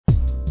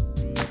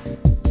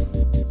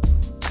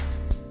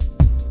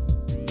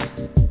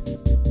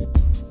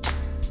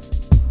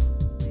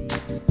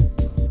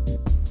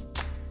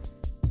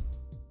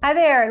Hi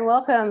there, and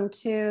welcome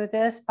to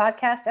this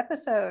podcast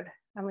episode.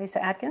 I'm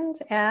Lisa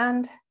Atkins,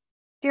 and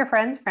dear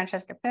friends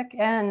Francesca Pick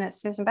and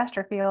Susan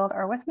Besterfield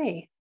are with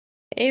me.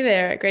 Hey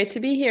there, great to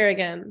be here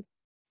again.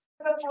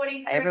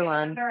 Hi,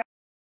 everyone.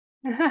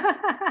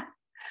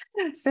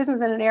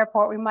 Susan's in an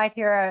airport. We might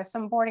hear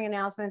some boarding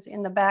announcements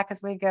in the back as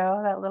we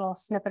go, that little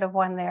snippet of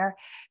one there.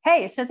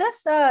 Hey, so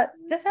this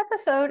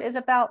episode is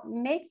about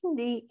making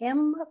the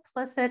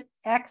implicit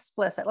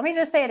explicit. Let me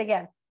just say it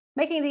again.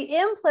 Making the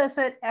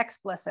implicit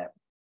explicit,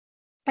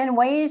 and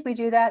ways we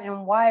do that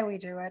and why we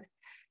do it.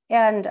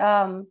 And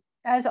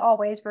as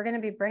always, we're going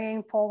to be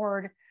bringing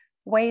forward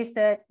ways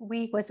that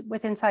we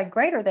with Inside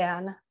Greater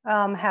Than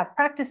have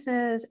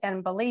practices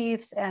and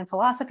beliefs and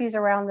philosophies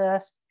around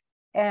this.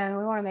 And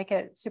we want to make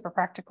it super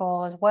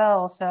practical as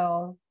well.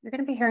 So you're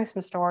going to be hearing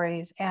some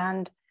stories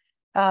and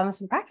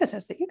some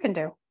practices that you can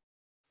do.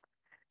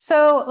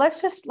 So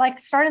let's just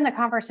start in the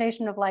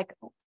conversation of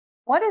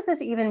what does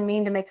this even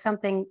mean to make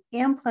something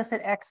implicit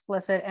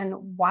explicit,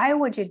 and why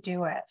would you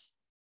do it?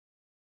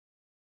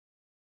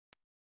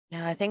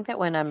 Yeah, I think that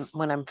when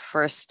I'm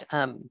first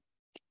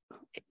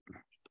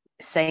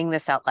saying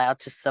this out loud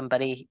to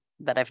somebody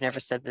that I've never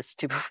said this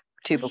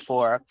to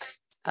before,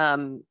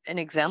 an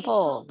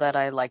example that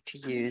I like to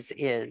use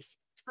is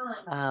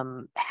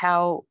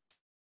how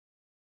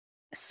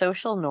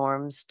social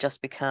norms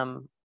just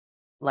become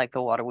like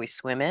the water we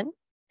swim in.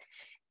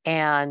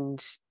 And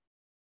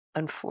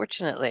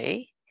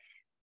unfortunately,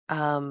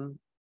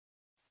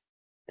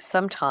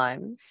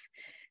 sometimes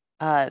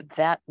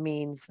that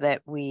means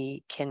that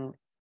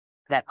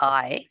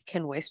I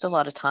can waste a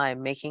lot of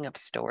time making up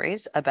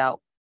stories about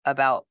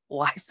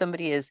why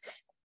somebody is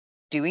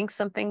doing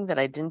something that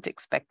I didn't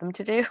expect them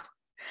to do.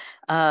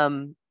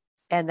 And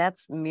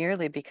that's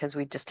merely because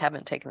we just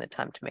haven't taken the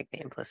time to make the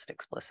implicit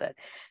explicit.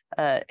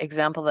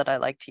 Example that I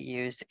like to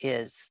use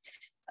is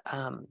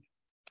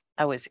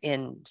I was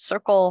in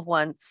circle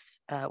once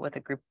with a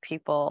group of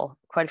people,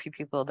 quite a few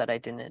people that I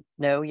didn't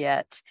know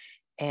yet.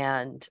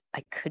 And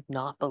I could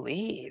not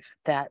believe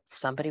that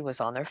somebody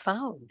was on their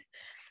phone.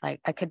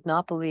 I could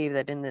not believe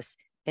that in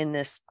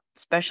this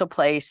special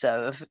place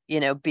of,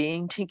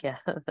 being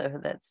together,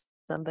 that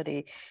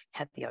somebody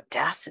had the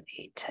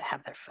audacity to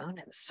have their phone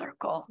in the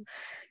circle.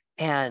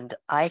 And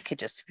I could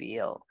just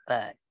feel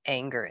the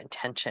anger and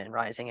tension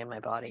rising in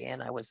my body.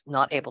 And I was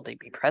not able to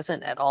be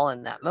present at all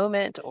in that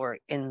moment or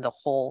in the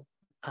whole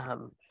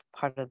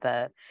part of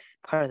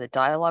the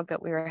dialogue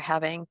that we were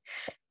having.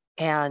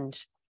 And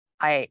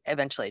I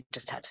eventually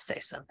just had to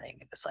say something.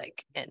 It was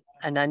like,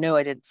 and I know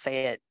I didn't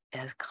say it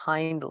as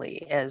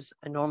kindly as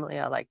normally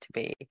I like to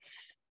be.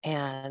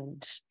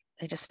 And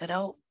they just said,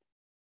 "Oh,"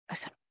 I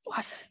said,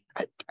 "What?"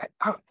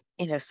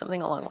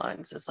 Something along the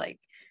lines is like,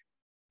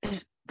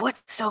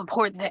 "What's so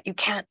important that you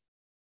can't,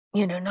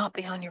 not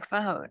be on your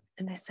phone?"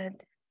 And they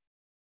said,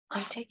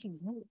 "I'm taking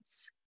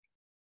notes."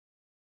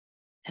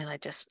 And I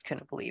just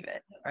couldn't believe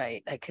it,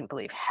 right? I couldn't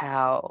believe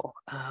how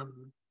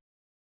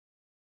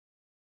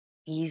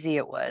easy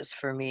it was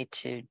for me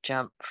to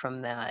jump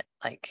from that,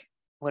 like,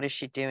 what is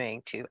she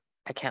doing, to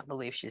I can't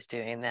believe she's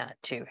doing that,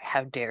 to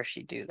how dare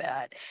she do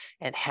that,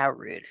 and how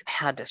rude and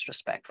how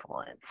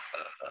disrespectful.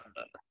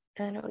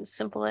 And it was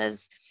simple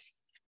as,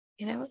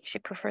 she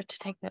preferred to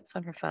take notes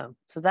on her phone.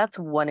 So that's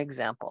one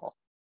example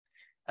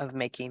of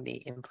making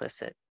the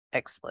implicit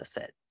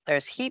explicit.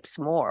 There's heaps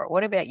more.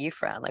 What about you,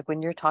 Fran? Like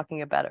when you're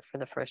talking about it for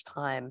the first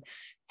time,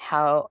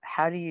 how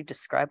do you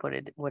describe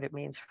what it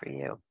means for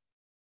you?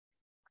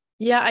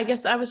 Yeah, I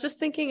guess I was just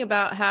thinking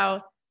about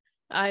how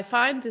I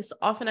find this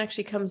often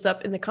actually comes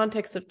up in the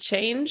context of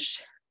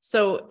change.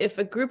 So if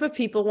a group of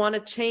people want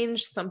to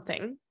change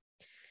something,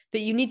 that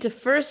you need to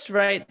first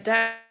write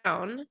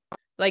down,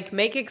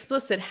 make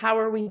explicit, how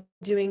are we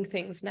doing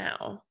things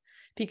now?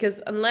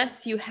 Because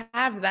unless you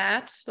have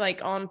that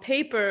on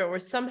paper or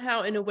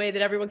somehow in a way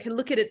that everyone can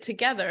look at it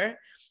together,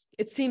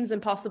 it seems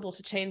impossible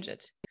to change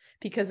it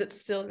because it's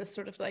still in this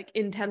sort of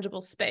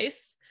intangible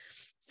space.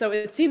 So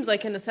it seems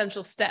like an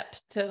essential step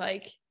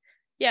to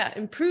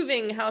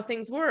improving how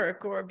things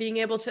work or being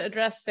able to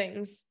address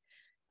things,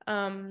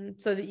 so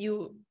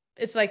that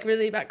it's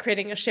really about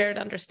creating a shared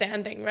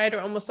understanding, right? Or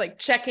almost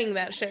checking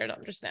that shared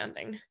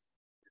understanding.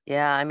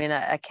 Yeah, I mean,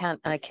 I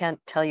can't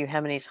tell you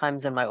how many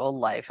times in my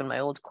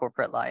old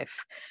corporate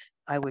life,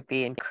 I would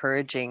be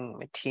encouraging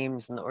my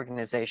teams and the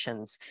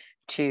organizations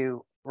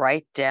to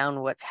write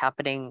down what's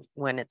happening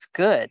when it's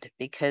good,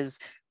 because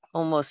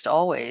almost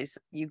always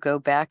you go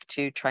back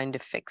to trying to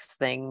fix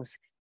things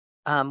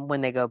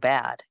when they go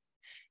bad.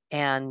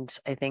 And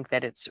I think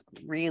that it's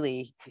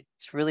really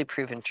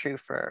proven true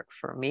for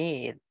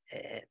me,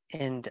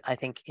 and I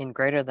think in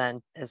Greater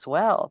Than as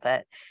well,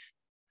 that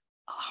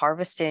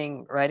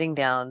writing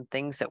down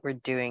things that we're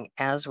doing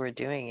as we're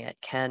doing it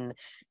can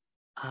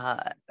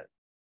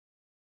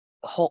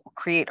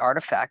create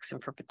artifacts in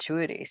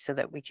perpetuity, so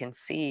that we can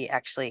see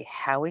actually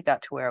how we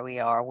got to where we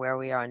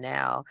are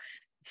now,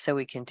 so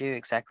we can do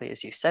exactly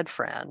as you said,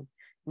 Fran,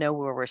 know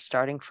where we're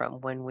starting from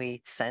when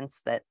we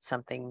sense that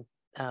something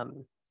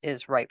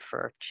is ripe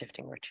for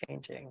shifting or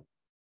changing.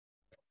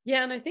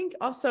 Yeah, and I think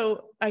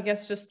also, I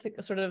guess just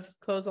to sort of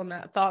close on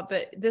that thought,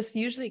 that this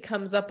usually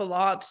comes up a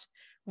lot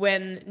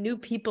when new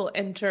people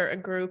enter a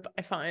group,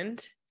 I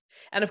find.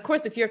 And of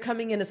course, if you're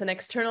coming in as an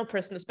external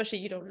person, especially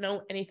you don't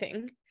know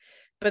anything,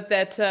 but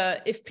that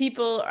if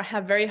people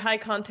have very high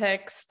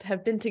context,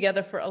 have been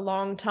together for a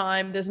long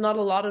time, there's not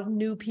a lot of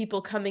new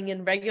people coming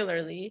in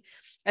regularly.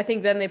 I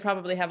think then they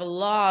probably have a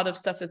lot of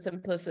stuff that's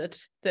implicit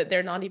that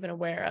they're not even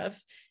aware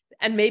of.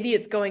 And maybe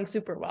it's going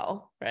super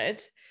well,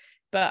 right?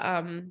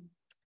 But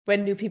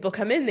when new people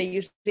come in, they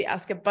usually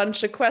ask a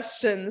bunch of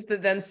questions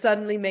that then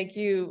suddenly make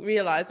you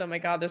realize, oh my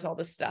God, there's all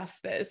this stuff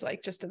that is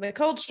like just in the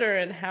culture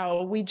and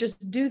how we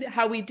just do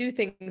how we do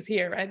things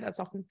here, right?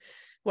 That's often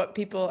what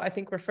people, I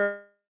think,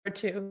 refer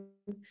to.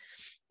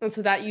 And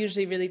so that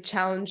usually really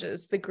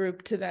challenges the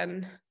group to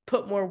then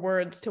put more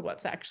words to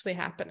what's actually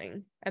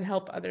happening and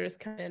help others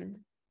come in.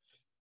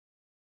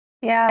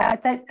 Yeah,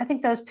 I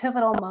think those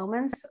pivotal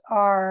moments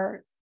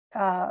are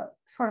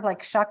sort of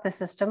like shock the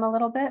system a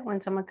little bit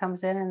when someone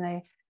comes in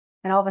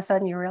and all of a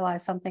sudden you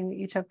realize something that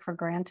you took for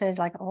granted,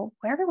 like, oh,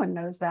 everyone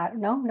knows that.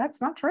 No, that's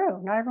not true.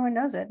 Not everyone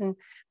knows it. And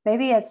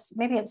maybe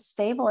it's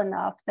stable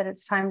enough that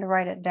it's time to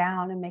write it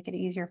down and make it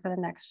easier for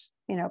the next,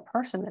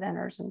 person that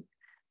enters. And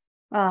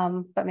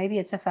but maybe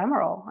it's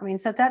ephemeral. I mean,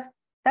 so that's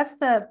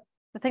the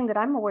thing that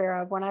I'm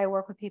aware of when I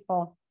work with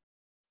people.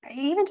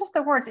 Even just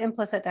the words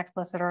implicit,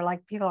 explicit, or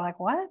like people are like,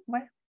 what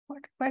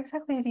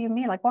exactly do you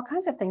mean? Like, what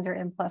kinds of things are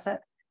implicit?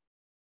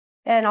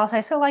 And I'll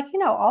say, so like,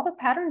 all the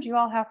patterns you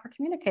all have for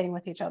communicating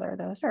with each other,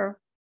 those are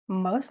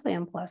mostly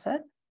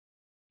implicit.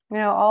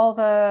 All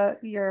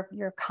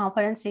your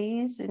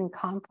competencies in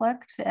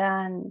conflict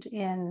and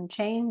in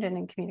change and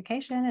in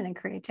communication and in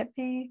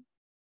creativity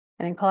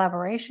and in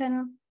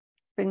collaboration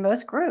in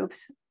most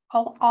groups,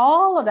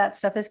 all of that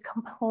stuff is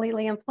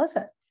completely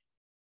implicit.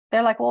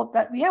 They're like, well,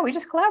 we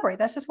just collaborate.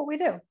 That's just what we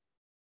do.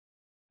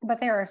 But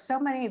there are so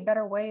many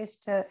better ways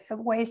to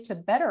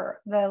better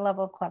the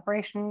level of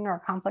collaboration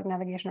or conflict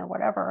navigation or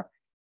whatever,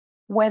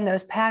 when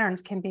those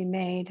patterns can be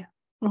made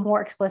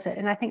more explicit.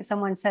 And I think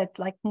someone said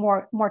like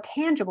more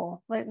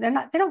tangible. Like they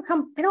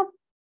don't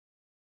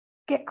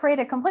get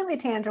created completely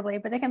tangibly,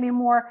 but they can be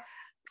more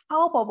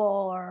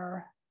palpable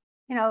or,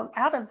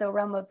 out of the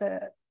realm of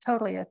the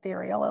totally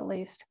ethereal, at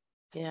least.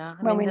 Yeah,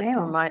 when we name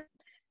them.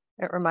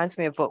 It reminds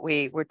me of what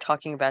we were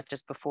talking about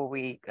just before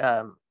we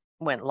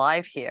went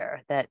live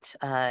here, that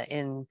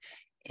in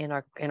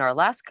our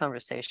last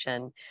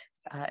conversation,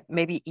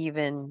 maybe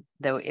even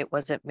though it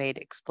wasn't made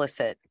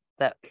explicit,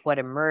 that what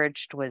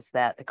emerged was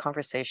that the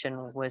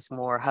conversation was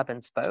more hub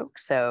and spoke.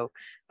 So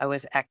I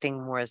was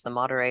acting more as the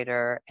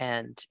moderator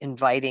and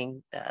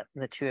inviting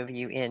the two of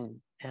you in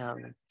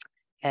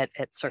at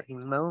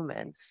certain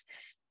moments.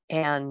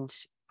 And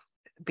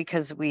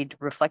because we'd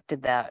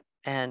reflected that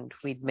and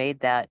we'd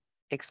made that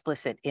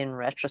explicit in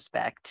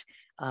retrospect,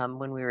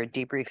 when we were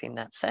debriefing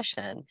that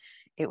session,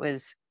 it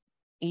was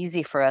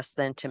easy for us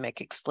then to make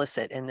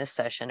explicit in this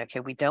session, okay,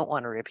 we don't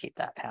want to repeat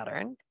that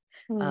pattern.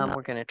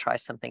 We're going to try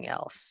something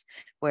else.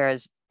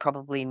 Whereas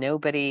probably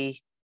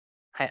nobody,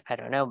 I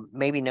don't know,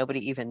 maybe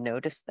nobody even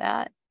noticed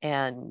that.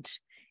 And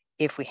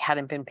if we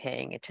hadn't been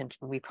paying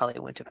attention, we probably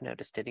wouldn't have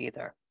noticed it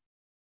either.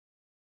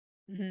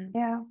 Mm-hmm.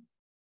 Yeah.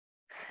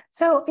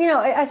 So,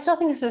 I still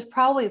think this is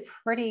probably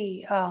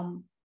pretty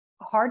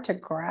hard to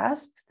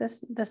grasp,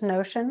 this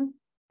notion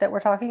that we're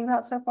talking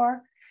about so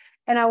far.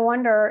 And I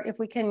wonder if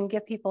we can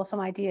give people some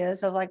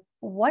ideas of like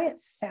what it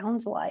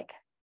sounds like.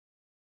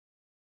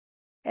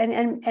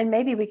 And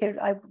maybe we could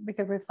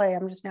replay.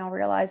 I'm just now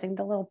realizing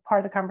the little part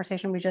of the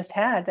conversation we just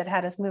had that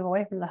had us move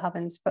away from the hub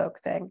and spoke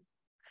thing.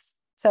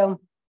 So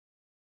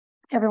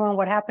everyone,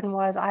 what happened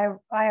was I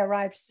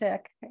arrived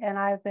sick, and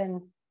I've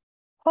been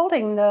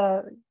holding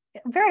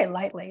very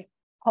lightly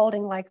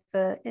like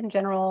in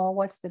general,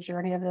 what's the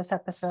journey of this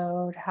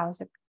episode?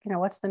 How's it,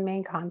 what's the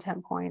main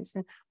content points?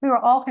 And we were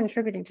all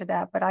contributing to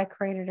that, but I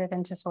created it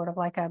into sort of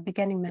like a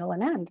beginning, middle,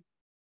 and end.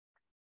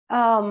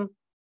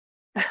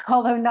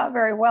 Although not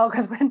very well,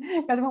 because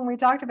when we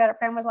talked about it,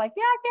 Fran was like,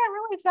 yeah, I can't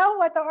really tell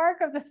what the arc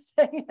of this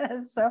thing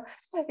is. So,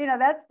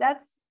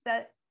 that's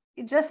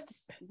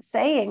just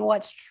saying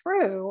what's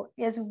true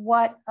is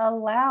what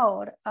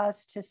allowed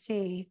us to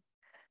see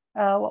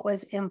what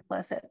was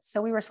implicit.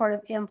 So we were sort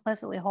of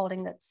implicitly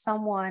holding that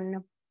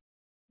someone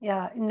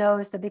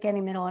knows the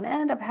beginning, middle, and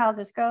end of how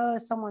this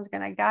goes. Someone's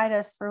going to guide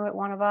us through it,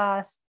 one of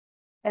us.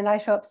 And I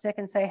show up sick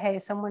and say, hey,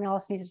 someone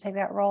else needs to take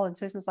that role. And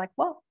Susan's like,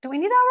 well, do we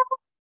need that role?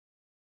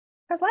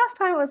 Because last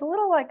time it was a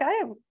little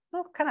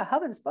kind of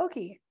hub and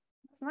spokey.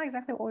 It's not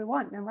exactly what we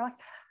want. And we're like,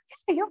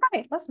 yeah, you're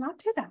right. Let's not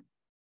do that.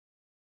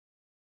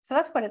 So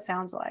that's what it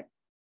sounds like.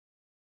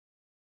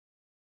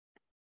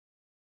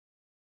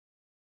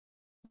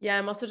 Yeah,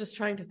 I'm also just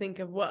trying to think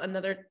of what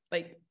another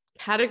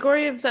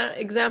category of that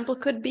example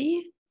could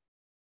be.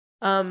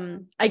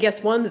 I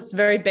guess one that's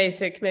very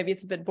basic, maybe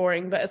it's a bit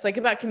boring, but it's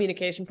about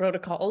communication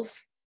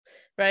protocols,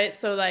 right?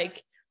 So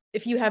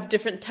if you have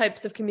different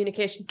types of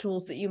communication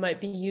tools that you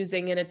might be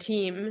using in a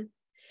team,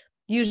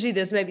 usually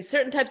there's maybe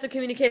certain types of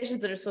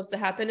communications that are supposed to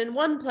happen in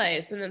one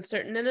place and then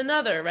certain in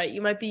another, right?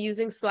 You might be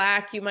using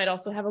Slack. You might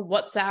also have a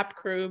WhatsApp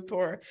group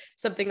or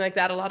something like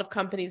that. A lot of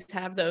companies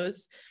have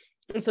those.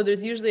 And so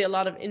there's usually a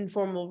lot of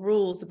informal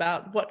rules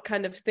about what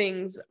kind of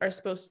things are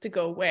supposed to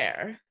go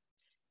where.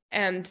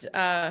 And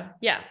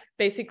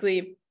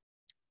basically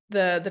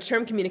the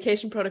term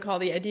communication protocol,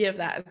 the idea of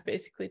that is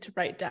basically to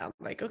write down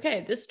like,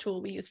 okay, this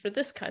tool we use for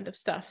this kind of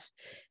stuff,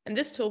 and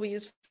this tool we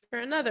use for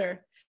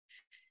another.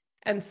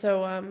 And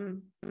so,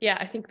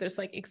 I think there's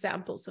like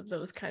examples of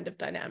those kind of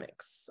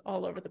dynamics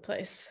all over the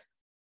place.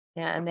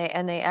 Yeah, and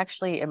they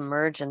actually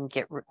emerge and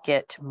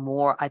get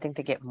more. I think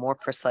they get more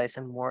precise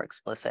and more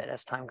explicit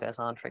as time goes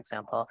on. For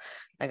example,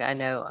 like I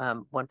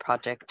know one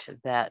project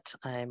that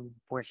I'm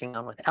working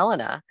on with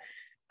Elena,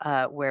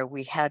 where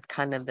we had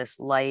kind of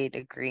this light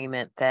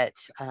agreement that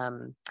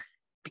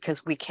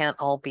because we can't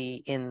all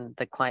be in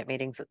the client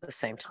meetings at the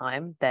same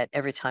time, that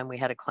every time we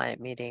had a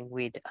client meeting,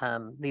 we'd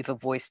leave a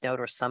voice note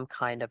or some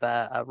kind of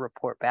a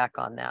report back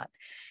on that.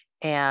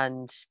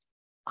 And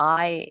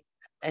I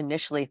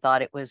initially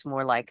thought it was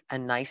more like a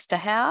nice to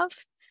have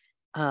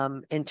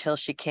until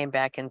she came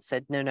back and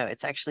said, no,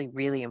 it's actually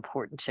really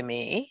important to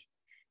me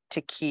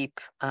to keep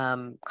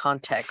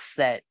context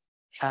that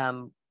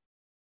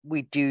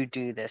we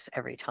do this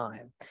every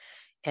time.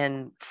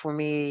 And for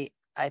me,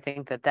 I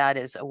think that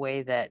is a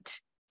way that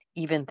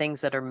even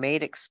things that are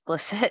made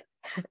explicit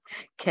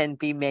can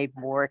be made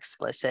more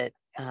explicit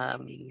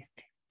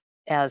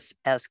as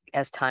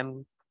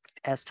time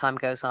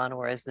goes on,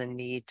 or as the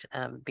need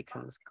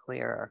becomes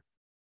clearer.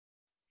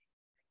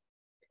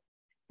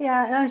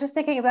 Yeah, and I'm just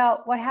thinking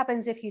about what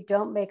happens if you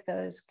don't make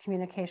those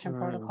communication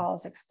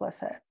protocols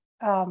explicit.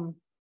 And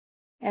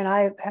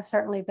I have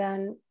certainly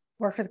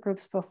worked with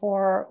groups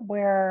before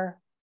where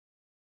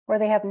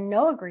they have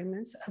no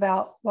agreements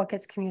about what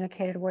gets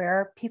communicated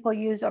where. People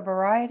use a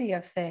variety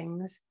of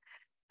things.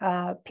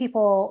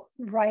 People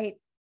write,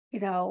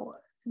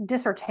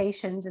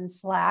 dissertations in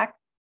Slack,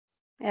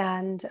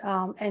 and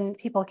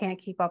people can't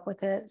keep up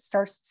with it.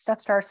 Stuff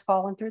starts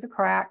falling through the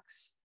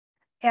cracks.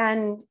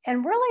 And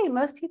really,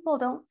 most people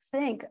don't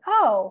think,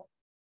 oh,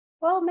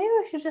 well, maybe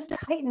we should just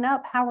tighten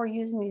up how we're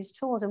using these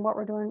tools and what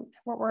we're doing,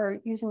 what we're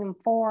using them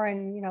for,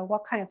 and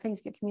what kind of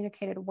things get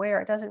communicated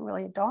where. It doesn't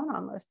really dawn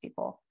on most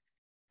people.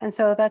 And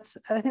so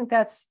I think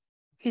that's,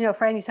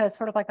 Fran, you said it's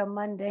sort of like a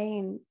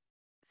mundane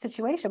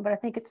situation, but I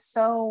think it's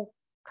so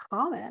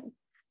common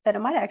that it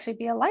might actually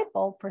be a light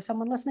bulb for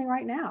someone listening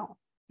right now,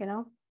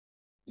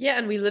 Yeah,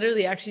 and we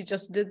literally actually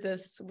just did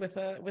this with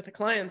a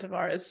client of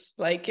ours.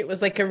 Like it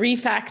was like a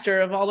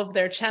refactor of all of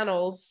their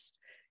channels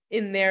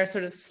in their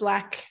sort of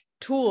Slack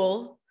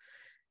tool,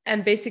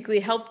 and basically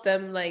help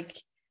them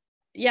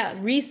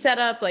reset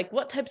up like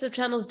what types of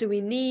channels do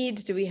we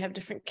need? Do we have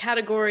different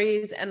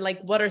categories? And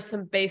like what are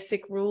some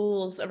basic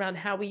rules around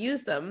how we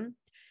use them?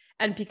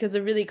 And because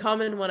a really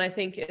common one I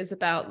think is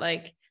about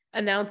like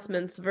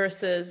announcements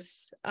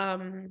versus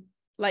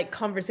like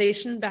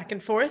conversation back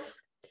and forth.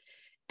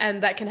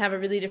 And that can have a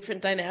really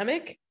different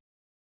dynamic.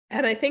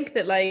 And I think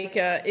that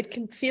it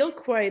can feel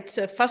quite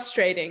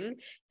frustrating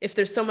if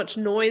there's so much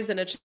noise in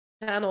a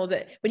channel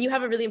that when you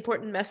have a really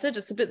important message,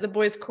 it's a bit the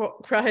boys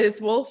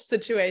cries wolf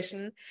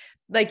situation.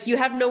 Like you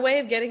have no way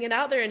of getting it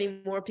out there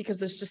anymore because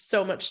there's just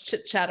so much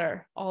chit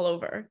chatter all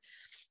over.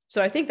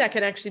 So I think that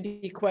can actually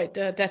be quite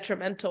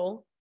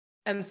detrimental.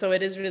 And so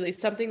it is really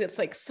something that's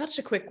like such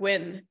a quick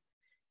win.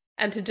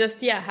 And to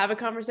just, have a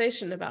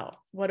conversation about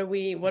what do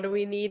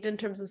we need in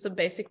terms of some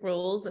basic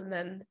rules, and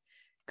then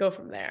go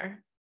from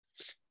there.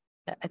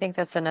 I think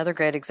that's another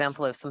great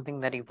example of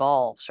something that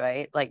evolves,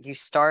 right? Like you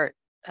start,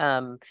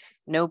 I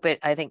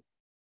think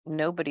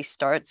nobody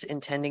starts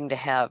intending to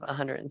have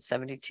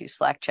 172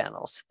 Slack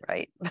channels,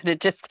 right? But it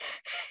just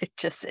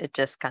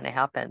kind of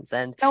happens.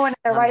 And no one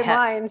in their right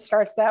mind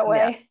starts that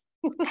way.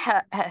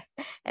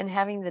 And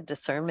having the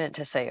discernment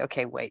to say,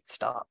 okay, wait,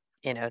 stop.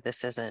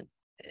 This isn't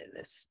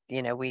this.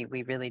 We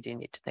really do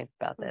need to think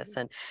about this.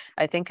 And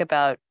I think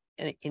about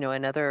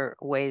another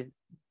way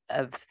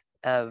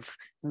of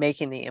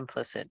making the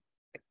implicit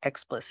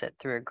explicit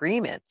through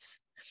agreements.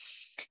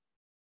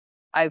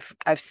 I've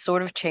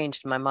sort of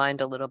changed my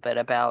mind a little bit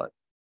about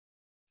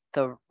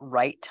the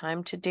right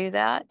time to do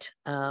that.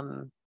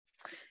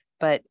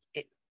 But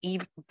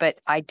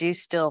I do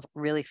still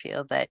really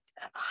feel that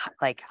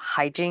like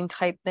hygiene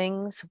type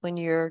things when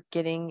you're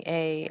getting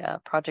a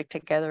project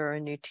together or a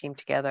new team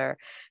together,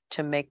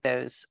 to make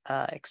those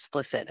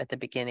explicit at the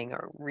beginning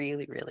are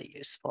really, really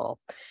useful.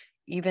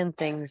 Even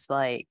things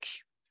like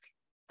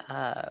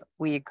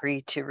we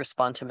agree to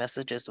respond to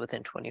messages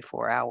within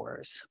 24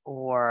 hours,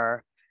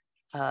 or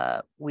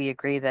we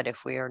agree that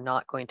if we are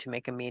not going to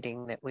make a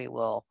meeting, that we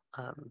will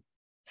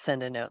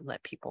send a note and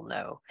let people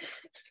know.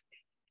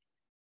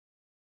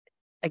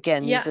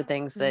 Again, these are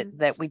things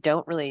that we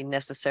don't really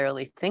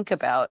necessarily think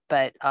about,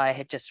 but I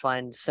had just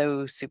find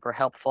so super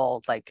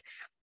helpful, like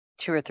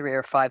 2 or 3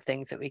 or 5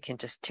 things that we can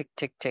just tick,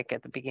 tick, tick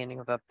at the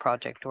beginning of a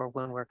project, or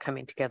when we're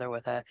coming together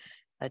with a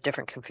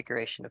different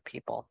configuration of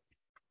people.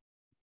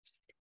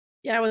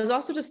 Yeah, I was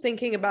also just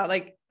thinking about,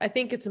 like, I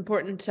think it's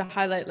important to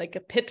highlight like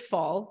a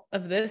pitfall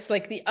of this,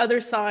 like the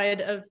other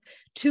side of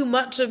too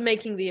much of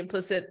making the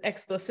implicit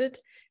explicit,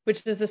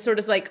 which is the sort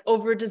of like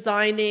over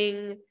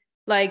designing,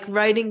 like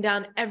writing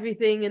down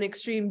everything in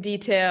extreme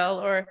detail,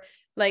 or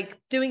like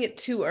doing it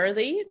too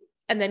early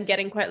and then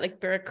getting quite like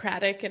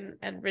bureaucratic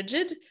and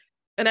rigid.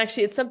 And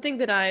actually, it's something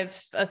that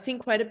I've seen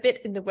quite a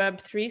bit in the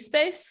Web3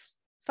 space,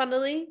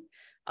 funnily.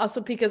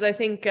 Also, because I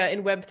think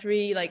in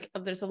Web3, like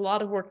there's a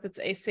lot of work that's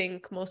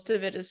async. Most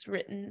of it is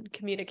written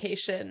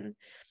communication.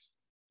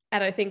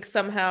 And I think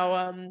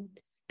somehow,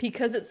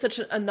 because it's such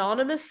an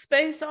anonymous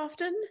space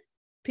often,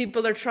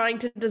 people are trying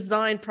to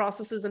design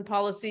processes and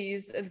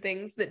policies and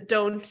things that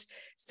don't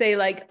say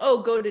like,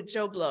 oh, go to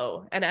Joe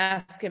Blow and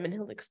ask him and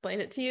he'll explain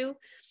it to you.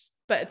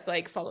 But it's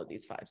like, follow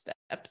these 5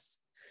 steps.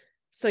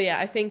 So yeah,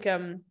 I think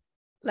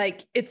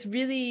like it's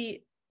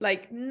really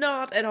like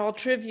not at all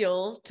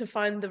trivial to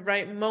find the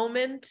right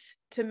moment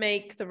to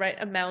make the right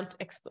amount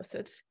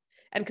explicit.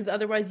 And because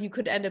otherwise you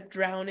could end up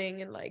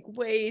drowning in like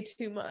way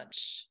too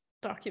much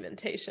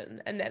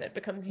documentation, and then it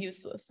becomes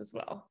useless as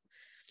well.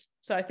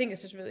 So I think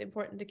it's just really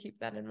important to keep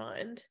that in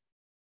mind.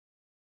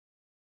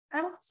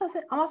 I'm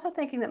also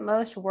thinking that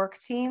most work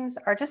teams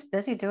are just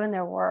busy doing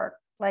their work.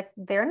 Like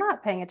they're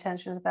not paying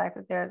attention to the fact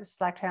that their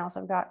Slack channels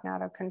have gotten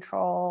out of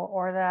control,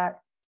 or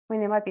that, I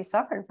mean, they might be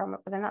suffering from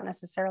it, but they're not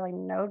necessarily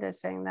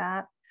noticing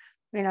that,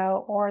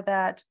 or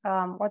that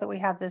we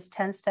have this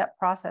 10-step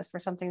process for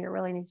something that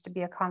really needs to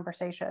be a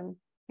conversation,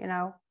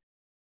 and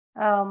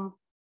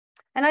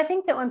I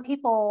think that when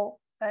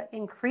people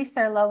increase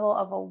their level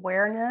of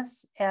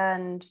awareness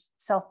and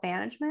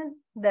self-management,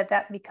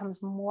 that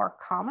becomes more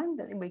common,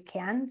 that we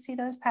can see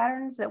those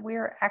patterns that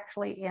we're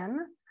actually in.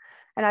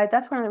 And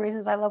that's one of the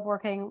reasons I love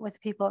working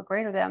with people at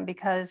Greater Than,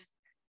 because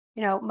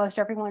most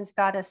everyone's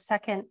got a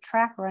second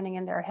track running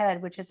in their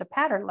head, which is a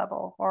pattern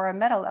level or a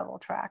meta level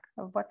track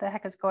of what the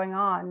heck is going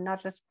on,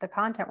 not just the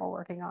content we're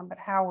working on, but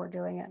how we're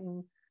doing it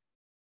and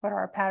what are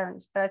our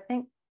patterns. But I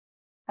think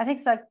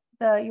it's like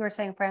you were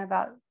saying, Fran,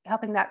 about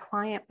helping that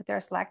client with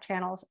their Slack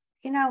channels.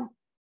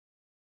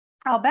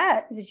 I'll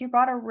bet that you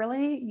brought a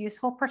really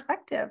useful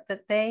perspective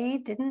that they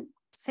didn't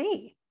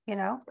see.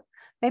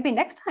 Maybe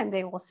next time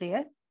they will see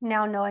it,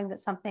 now knowing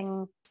that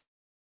something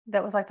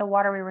that was like the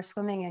water we were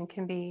swimming in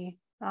can be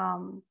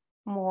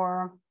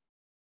more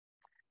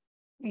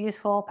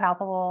useful,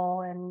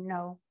 palpable, and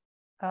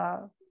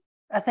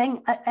a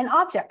thing, an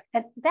object.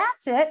 And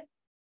that's it.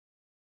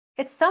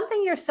 It's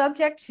something you're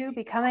subject to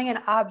becoming an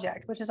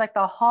object, which is like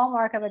the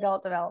hallmark of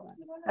adult development.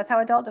 That's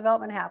how adult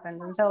development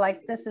happens. And so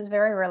like this is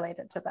very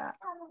related to that.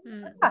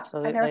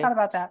 Absolutely. I never thought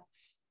about that.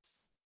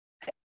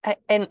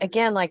 And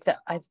again, like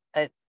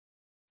the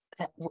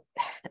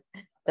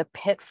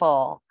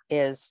pitfall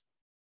is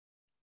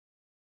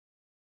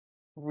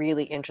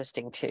really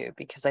interesting too,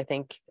 because I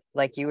think,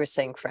 like you were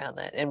saying, Fran,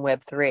 that in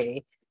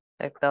Web3,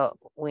 like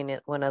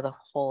one of the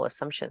whole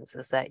assumptions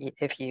is that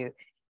if you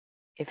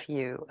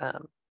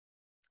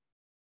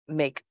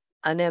make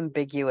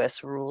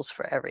unambiguous rules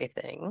for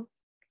everything,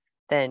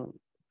 then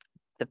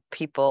the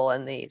people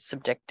and the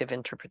subjective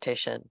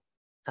interpretation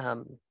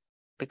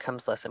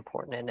becomes less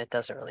important, and it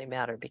doesn't really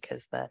matter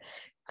because the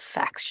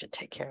facts should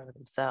take care of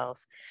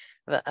themselves.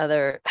 The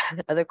other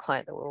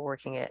client that we're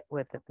working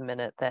with at the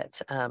minute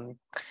that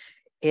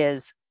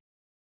is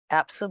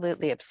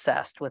absolutely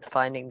obsessed with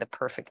finding the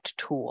perfect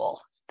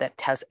tool that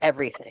has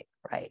everything,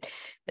 right?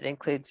 It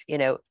includes,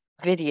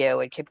 video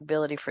and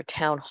capability for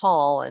town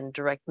hall and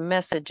direct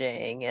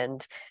messaging,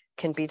 and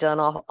can be done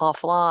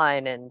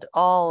offline, and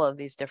all of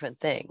these different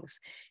things.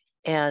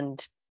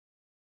 And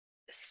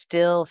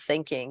still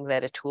thinking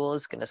that a tool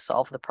is going to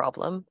solve the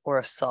problem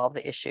or solve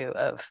the issue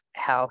of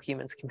how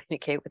humans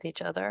communicate with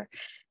each other.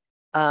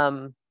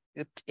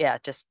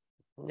 Just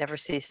never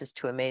ceases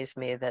to amaze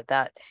me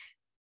that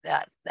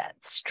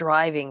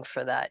striving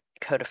for that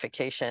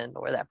codification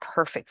or that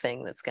perfect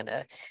thing that's going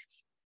to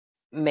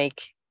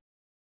make,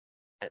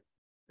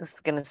 this is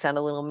going to sound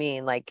a little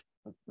mean, like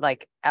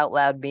out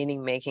loud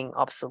meaning making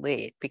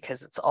obsolete,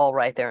 because it's all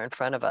right there in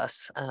front of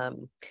us,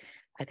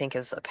 I think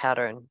is a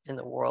pattern in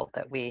the world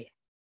that we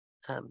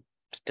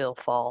still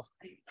fall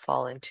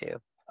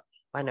into.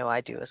 I know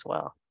I do as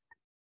well.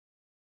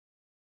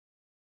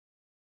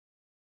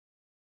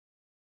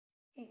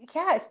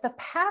 Yeah, it's the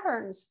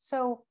patterns.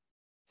 So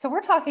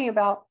we're talking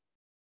about,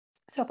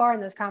 so far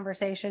in this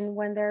conversation,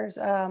 when there's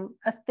a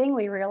thing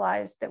we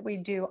realize that we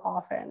do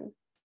often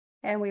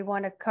and we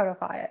want to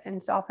codify it.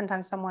 And so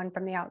oftentimes someone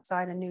from the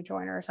outside, a new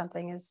joiner or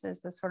something, is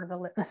the sort of the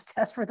litmus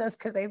test for this,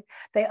 because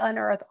they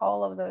unearth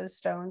all of those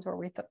stones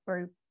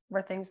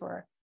where things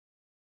were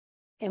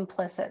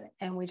implicit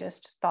and we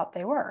just thought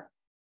they were.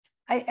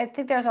 I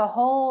think there's a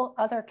whole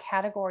other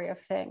category of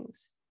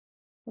things,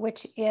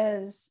 which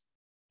is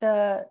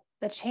the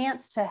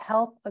chance to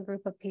help a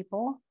group of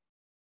people.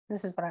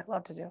 This is what I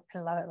love to do. I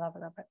love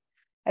it.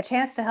 A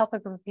chance to help a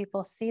group of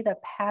people see the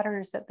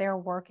patterns that they're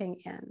working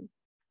in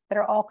that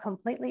are all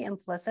completely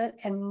implicit.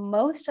 And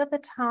most of the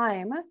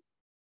time,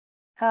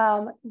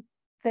 the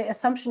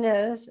assumption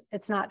is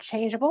it's not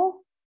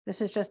changeable. This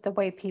is just the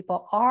way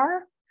people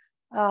are.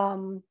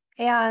 And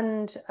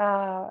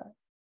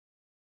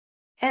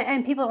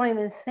people don't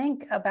even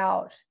think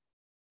about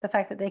the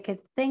fact that they could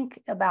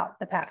think about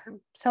the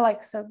pattern. So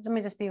let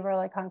me just be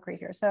really concrete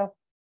here. So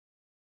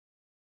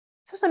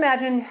just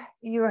imagine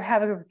you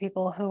have a group of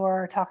people who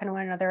are talking to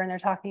one another and they're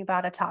talking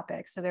about a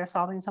topic. So they're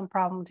solving some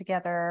problem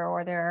together,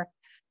 or they're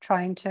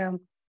trying to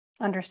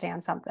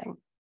understand something.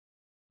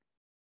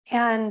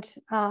 And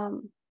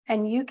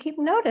you keep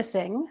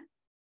noticing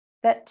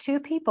that two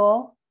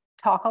people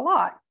talk a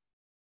lot.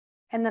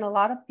 And then a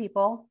lot of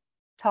people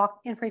talk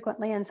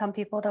infrequently, and some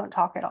people don't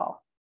talk at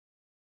all.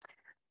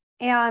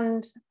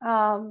 And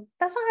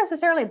that's not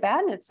necessarily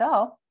bad in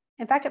itself.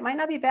 In fact, it might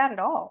not be bad at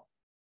all.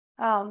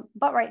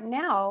 But right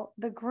now,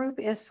 the group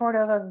is sort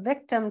of a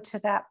victim to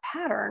that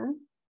pattern.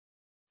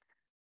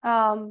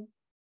 And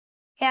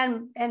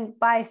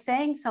by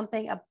saying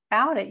something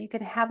about it, you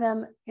can have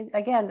them,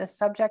 again, the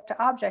subject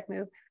to object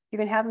move, you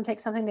can have them take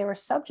something they were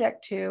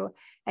subject to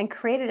and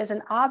create it as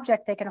an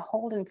object they can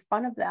hold in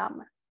front of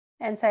them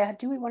and say,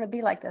 do we want to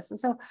be like this? And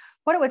so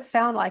what it would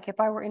sound like if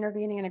I were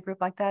intervening in a group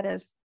like that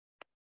is,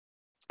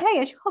 hey,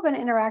 as you've all been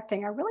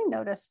interacting, I really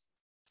notice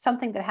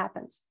something that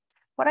happens.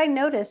 What I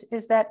notice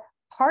is that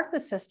part of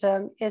the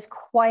system is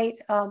quite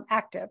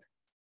active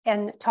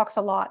and talks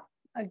a lot,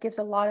 gives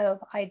a lot of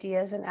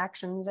ideas and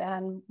actions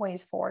and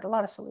ways forward, a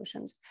lot of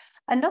solutions.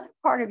 Another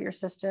part of your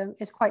system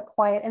is quite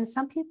quiet, and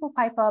some people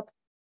pipe up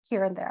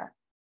here and there.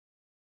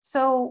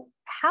 So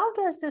how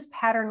does this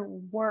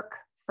pattern work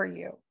for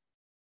you?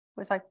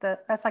 That's like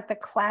the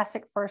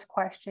classic first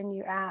question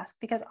you ask,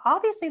 because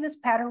obviously this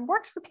pattern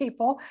works for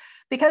people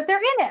because they're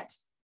in it.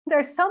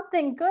 There's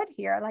something good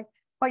here. Like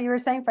what you were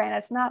saying, Fran,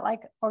 it's not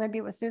like, or maybe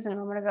it was Susan a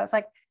moment ago, it's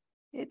like,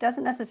 it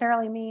doesn't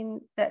necessarily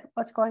mean that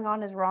what's going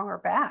on is wrong or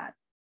bad,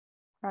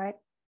 right?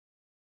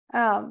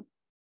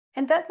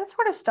 And that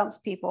sort of stumps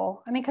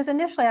people. I mean, because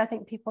initially I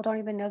think people don't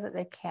even know that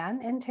they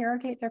can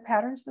interrogate their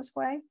patterns this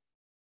way.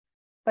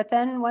 But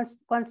then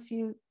once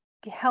you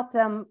help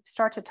them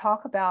start to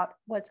talk about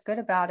what's good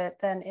about it,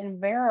 then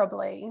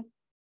invariably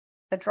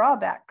the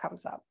drawback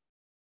comes up.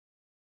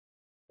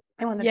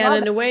 And when the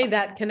and in a way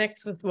that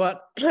connects with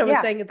what I was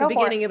saying at the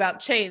beginning about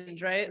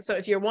change, right? So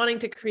if you're wanting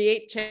to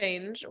create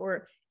change,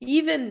 or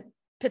even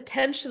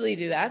potentially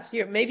do that,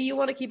 maybe you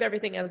want to keep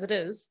everything as it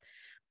is,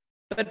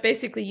 but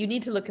basically you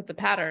need to look at the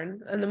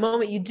pattern. And the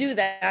moment you do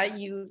that,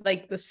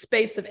 the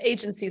space of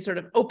agency sort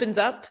of opens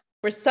up,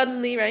 where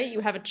suddenly, right, you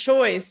have a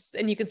choice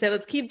and you can say,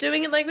 let's keep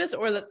doing it like this,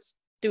 or let's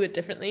do it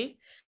differently.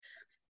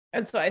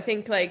 And so I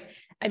think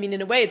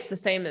in a way it's the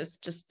same as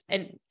just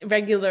a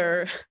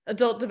regular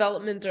adult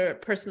development or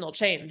personal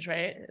change,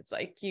 right? It's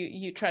like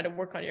you try to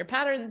work on your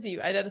patterns,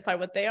 you identify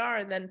what they are,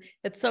 and then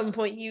at some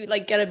point you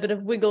get a bit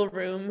of wiggle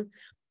room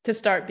to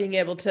start being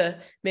able to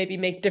maybe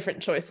make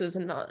different choices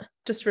and not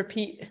just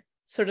repeat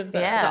sort of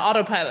the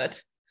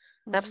autopilot.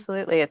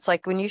 Absolutely. It's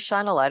like when you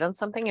shine a light on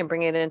something and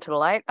bring it into the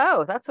light,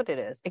 oh, that's what it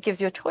is. It gives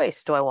you a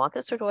choice. Do I want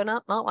this, or do I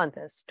not want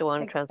this? Do I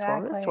want to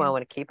transform this? Do I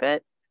want to keep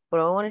it? What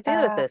do I want to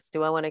do with this?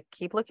 Do I want to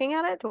keep looking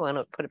at it? Do I want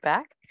to put it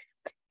back?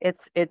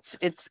 It's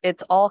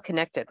all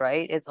connected,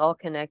 right? It's all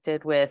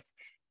connected with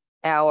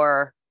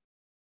our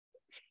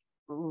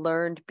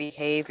learned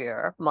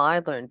behavior, my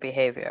learned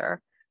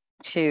behavior,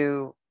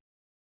 to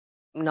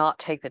not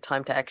take the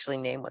time to actually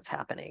name what's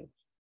happening.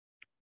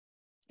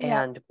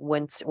 And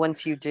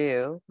once you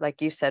do,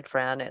 like you said,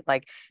 Fran, it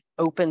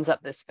opens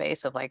up this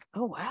space of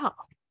oh, wow,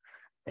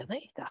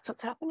 really? That's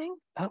what's happening?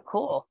 Oh,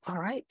 cool. All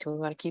right. Do we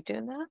want to keep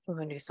doing that? Or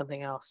want to do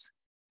something else?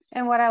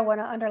 And what I want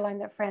to underline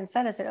that Fran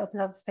said is it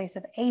opens up the space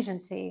of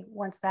agency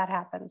once that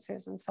happens,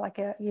 Susan. So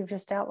you've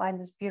just outlined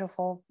this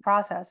beautiful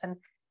process. And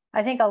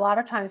I think a lot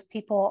of times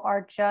people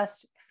are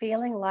just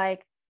feeling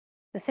like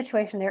the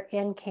situation they're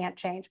in can't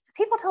change.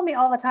 People tell me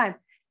all the time,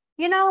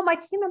 my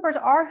team members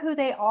are who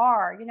they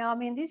are.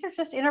 These are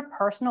just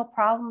interpersonal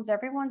problems.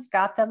 Everyone's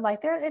got them.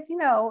 It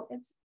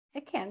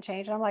can't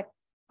change. And I'm like,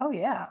 oh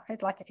yeah, it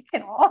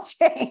can all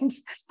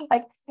change.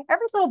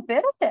 Every little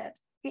bit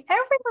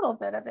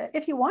of it,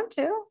 if you want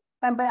to.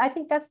 But I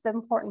think that's the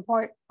important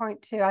point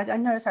too. I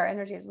notice our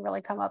energy has really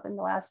come up in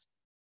the last,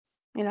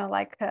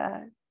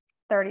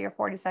 30 or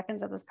 40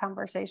 seconds of this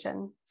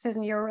conversation.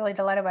 Susan, you were really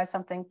delighted by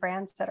something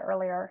Fran said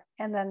earlier.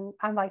 And then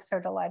I'm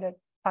so delighted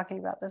talking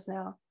about this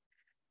now.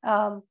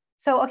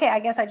 Okay, I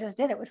guess I just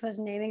did it, which was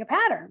naming a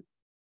pattern.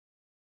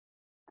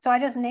 So I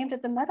just named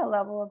it the meta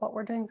level of what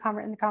we're doing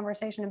in the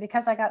conversation. And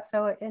because I got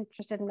so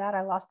interested in that,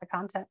 I lost the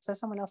content. So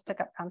someone else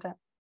pick up content.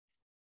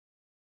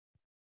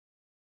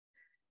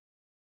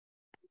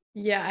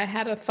 Yeah, I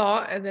had a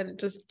thought and then it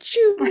just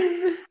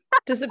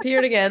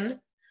disappeared again.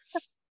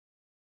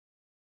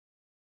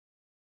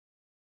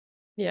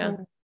 Yeah.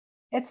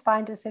 It's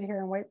fine to sit here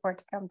and wait for it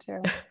to come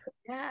too.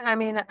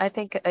 Yeah, I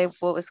think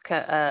what was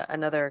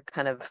another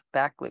kind of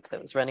back loop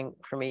that was running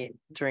for me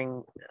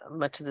during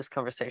much of this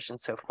conversation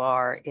so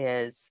far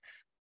is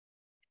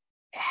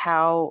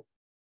how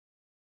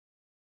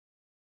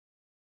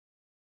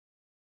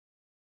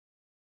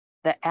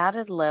the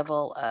added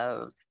level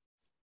of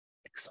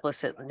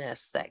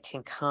explicitness that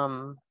can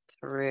come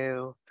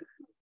through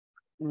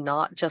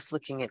not just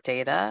looking at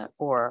data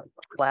or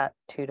flat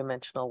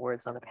two-dimensional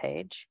words on a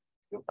page,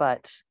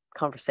 but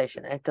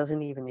conversation. It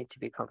doesn't even need to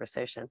be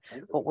conversation.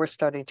 What we're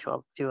starting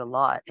to do a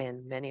lot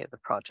in many of the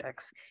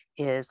projects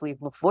is leave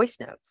voice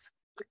notes,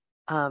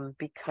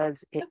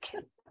 because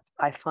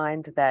I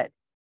find that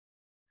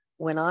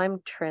when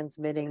I'm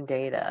transmitting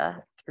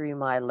data through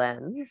my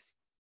lens,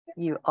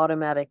 you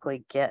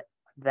automatically get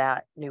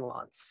that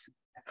nuance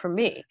from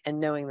me, and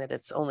knowing that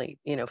it's only,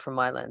 from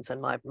my lens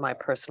and my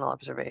personal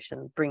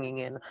observation, bringing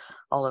in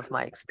all of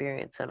my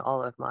experience and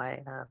all of my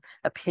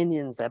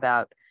opinions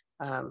about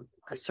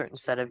a certain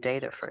set of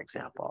data, for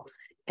example.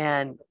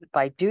 And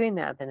by doing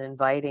that, then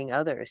inviting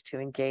others to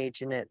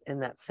engage in it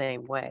in that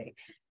same way.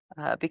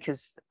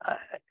 Because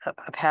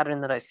a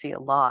pattern that I see a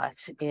lot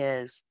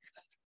is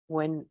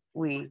when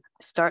we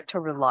start to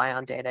rely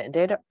on data, and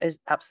data is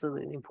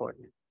absolutely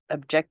important.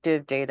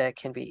 Objective data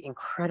can be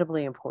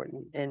incredibly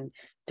important in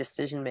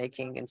decision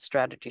making and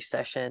strategy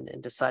session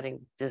and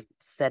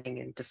setting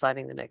and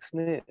deciding the next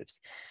moves.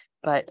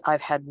 But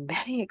I've had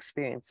many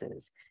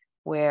experiences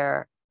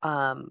where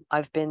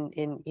I've been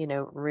in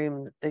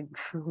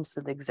rooms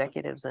with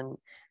executives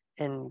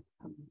and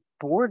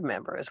board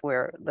members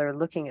where they're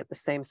looking at the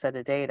same set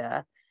of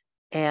data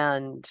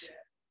and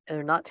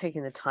they're not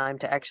taking the time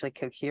to actually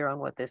cohere on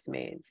what this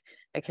means.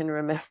 I can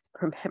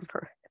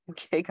remember a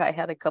gig I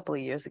had a couple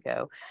of years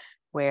ago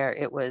where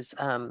it was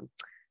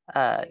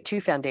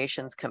two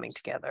foundations coming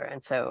together.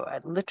 And so I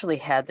literally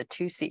had the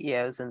two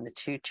CEOs and the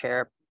two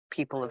chair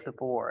people of the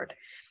board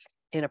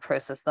in a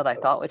process that I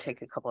thought would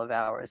take a couple of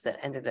hours that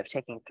ended up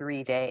taking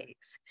 3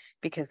 days,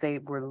 because they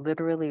were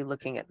literally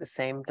looking at the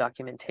same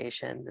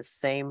documentation, the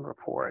same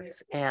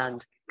reports,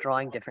 and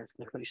drawing different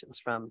conclusions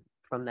from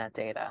that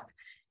data.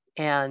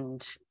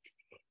 And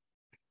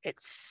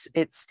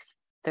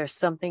there's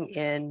something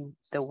in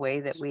the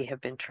way that we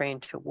have been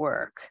trained to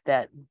work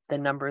that the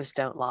numbers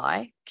don't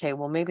lie. Okay,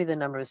 well, maybe the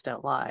numbers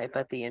don't lie,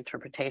 but the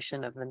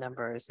interpretation of the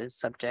numbers is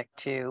subject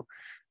to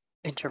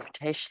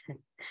interpretation.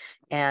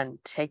 And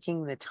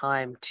taking the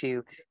time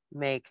to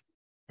make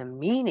the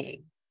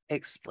meaning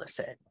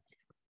explicit,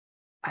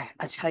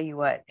 I tell you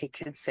what, it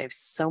could save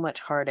so much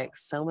heartache,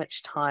 so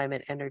much time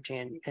and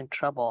energy and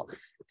trouble.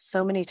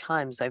 So many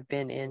times I've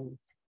been in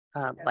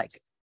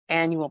like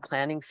annual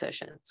planning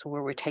sessions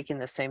where we're taking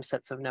the same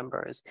sets of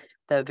numbers,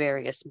 the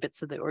various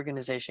bits of the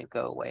organization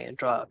go away and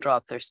draw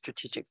up their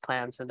strategic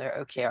plans and their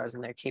OKRs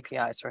and their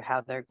KPIs for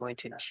how they're going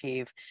to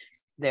achieve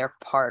their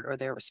part or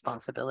their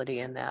responsibility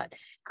in that,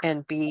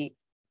 and be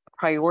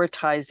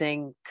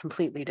prioritizing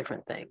completely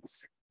different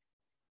things.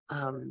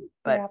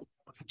 But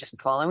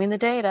just following the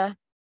data.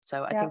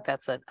 So I think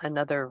that's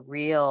another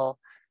real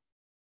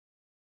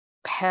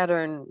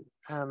pattern,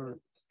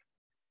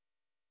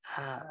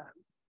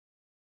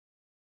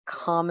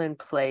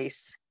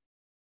 commonplace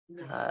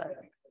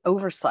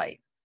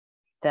oversight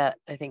that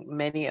I think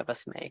many of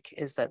us make,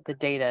 is that the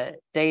data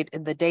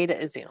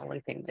is the only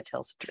thing that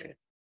tells the truth.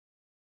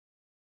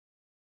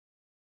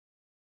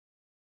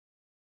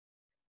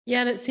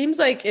 Yeah, and it seems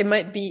like it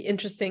might be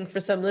interesting for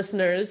some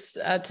listeners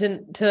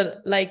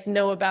to like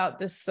know about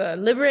this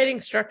liberating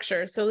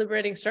structure. So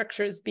liberating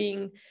structure is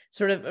being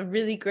sort of a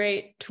really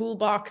great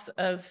toolbox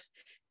of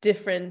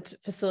different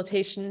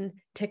facilitation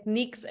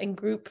techniques and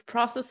group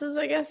processes,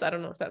 I guess. I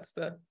don't know if that's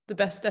the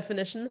best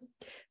definition.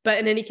 But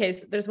in any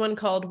case, there's one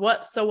called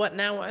What, So What,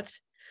 Now What,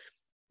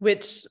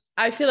 which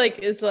I feel like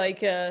is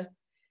like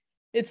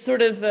it's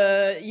sort of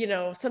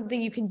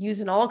something you can use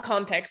in all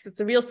contexts. It's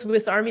a real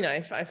Swiss Army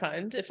knife, I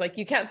find. If like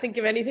you can't think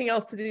of anything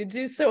else to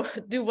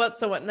do what,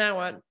 so what, now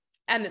what.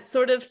 And it's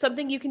sort of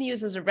something you can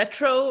use as a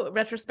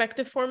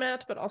retrospective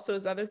format, but also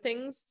as other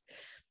things.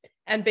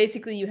 And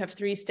basically you have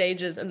 3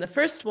 stages. And the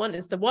first one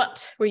is the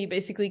what, where you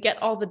basically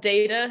get all the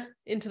data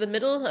into the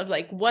middle of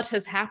like what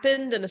has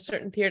happened in a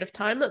certain period of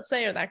time, let's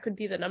say, or that could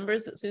be the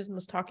numbers that Susan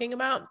was talking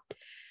about.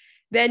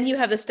 Then you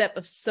have the step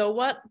of so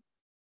what.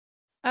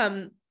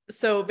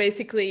 So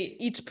basically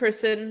each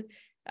person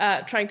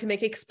trying to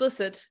make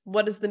explicit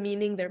what is the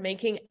meaning they're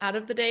making out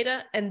of the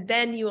data. And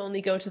then you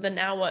only go to the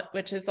now what,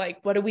 which is like,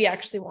 what do we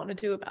actually want to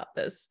do about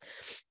this?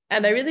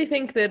 And I really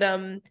think that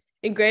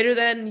in Greater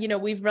Than,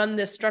 we've run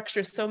this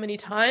structure so many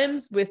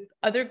times with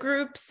other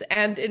groups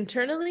and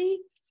internally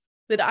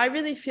that I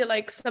really feel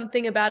like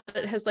something about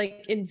it has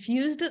like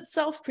infused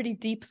itself pretty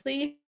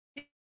deeply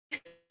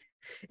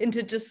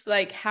into just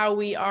like how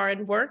we are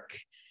in work.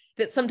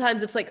 That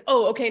sometimes it's like,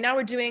 oh, okay, now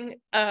we're doing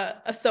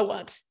a so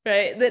what,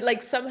 right? That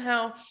like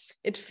somehow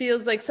it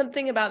feels like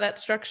something about that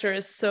structure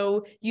is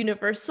so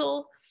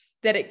universal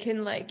that it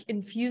can like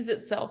infuse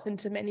itself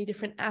into many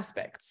different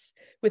aspects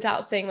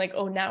without saying like,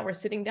 oh, now we're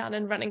sitting down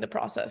and running the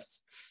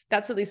process.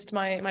 That's at least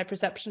my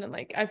perception. And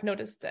like, I've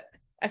noticed that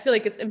I feel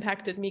like it's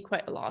impacted me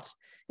quite a lot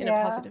in a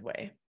positive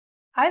way.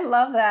 I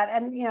love that.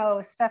 And,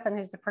 Stefan,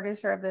 who's the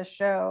producer of this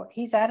show,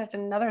 he's added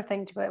another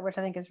thing to it, which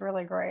I think is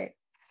really great.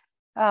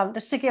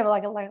 Just to give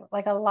like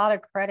a lot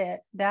of credit,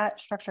 that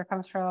structure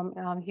comes from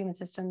Human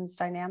Systems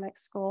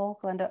Dynamics School,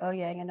 Glenda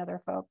Oyang and other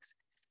folks.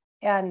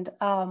 And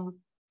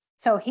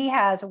So he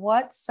has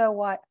what, so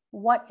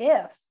what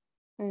if,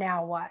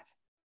 now what?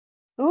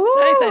 Ooh,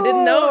 nice. I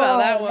didn't know about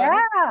that one.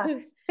 Yeah.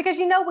 Because,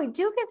 we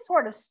do get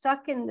sort of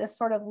stuck in this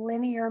sort of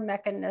linear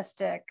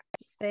mechanistic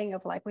thing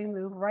of like, we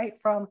move right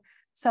from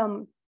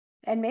some,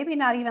 and maybe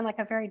not even like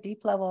a very deep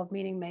level of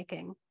meaning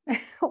making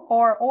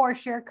or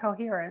shared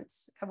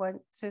coherence, what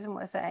Susan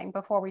was saying,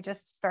 before we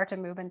just start to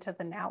move into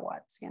the now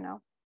what's,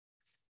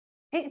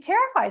 It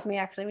terrifies me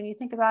actually when you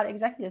think about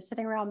executives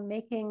sitting around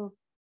making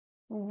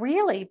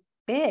really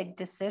big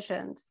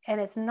decisions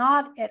and it's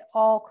not at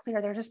all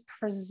clear. They're just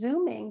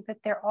presuming that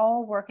they're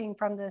all working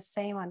from the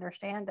same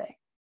understanding.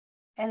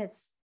 And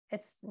it's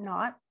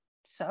not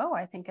so,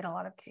 I think, in a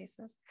lot of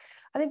cases.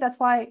 I think that's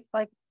why,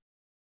 like,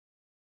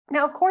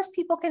 now, of course,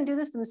 people can do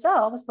this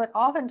themselves, but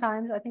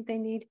oftentimes I think they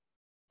need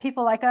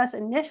people like us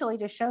initially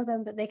to show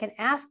them that they can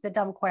ask the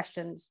dumb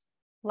questions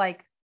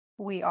like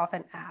we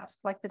often ask,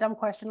 like the dumb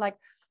question, like,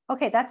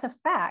 okay, that's a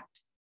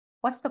fact.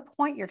 What's the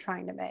point you're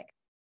trying to make?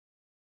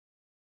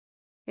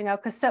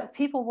 Because so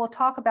people will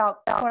talk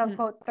about quote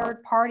unquote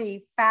third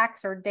party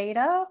facts or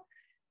data.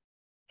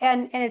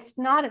 And it's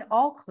not at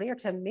all clear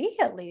to me,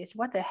 at least,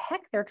 what the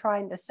heck they're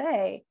trying to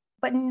say.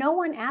 But no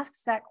one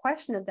asks that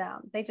question of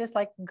them. They just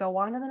like go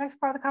on to the next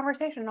part of the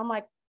conversation. And I'm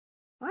like,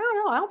 I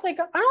don't know. I don't think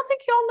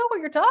y'all know what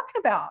you're talking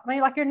about. I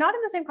mean, like, you're not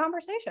in the same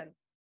conversation.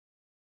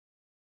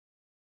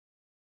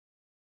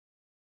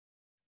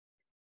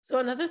 So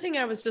another thing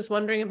I was just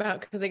wondering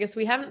about, because I guess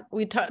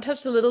we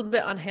touched a little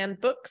bit on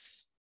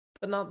handbooks,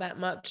 but not that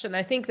much. And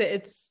I think that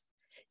it's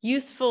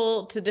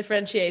useful to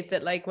differentiate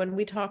that, like, when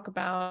we talk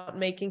about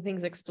making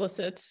things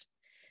explicit,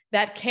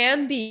 that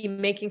can be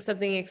making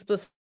something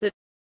explicit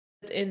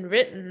in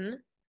written,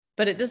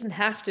 but it doesn't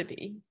have to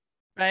be,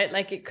 right?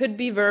 Like, it could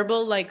be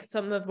verbal, like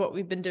some of what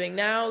we've been doing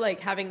now, like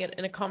having it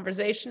in a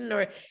conversation,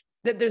 or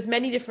that there's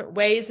many different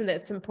ways, and that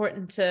it's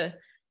important to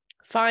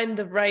find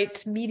the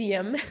right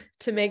medium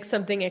to make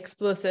something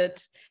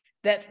explicit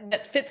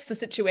that fits the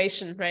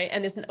situation, right?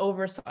 And isn't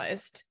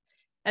oversized.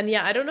 And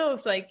yeah, I don't know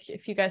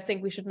if you guys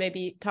think we should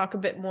maybe talk a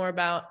bit more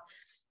about,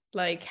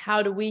 like,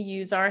 how do we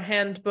use our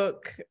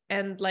handbook,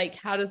 and like,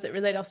 how does it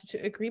relate also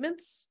to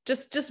agreements?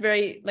 Just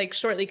very like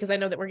shortly, because I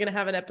know that we're going to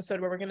have an episode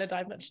where we're going to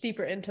dive much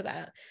deeper into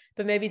that,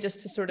 but maybe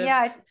just to sort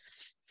of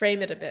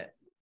frame it a bit.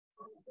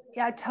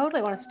 Yeah, I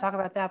totally want us to talk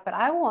about that, but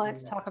I want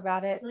to talk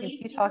about it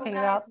if you're talking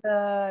about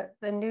the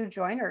new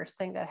joiners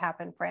thing that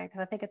happened, Fran,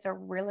 because I think it's a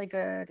really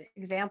good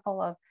example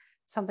of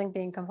something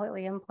being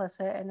completely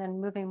implicit and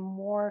then moving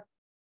more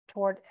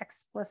toward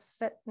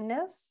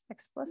explicitness,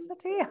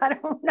 explicity. I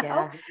don't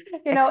know,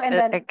 and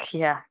then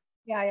yeah.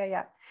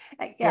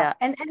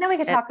 And then we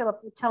can tell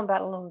them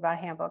about a little bit about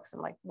handbooks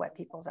and like whet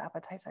people's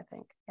appetites, I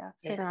think. Yeah,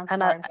 Susan, I'm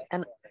sorry.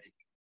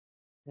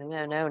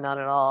 No, not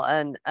at all.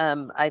 And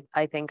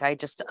I think I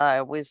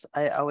always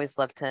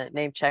love to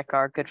name check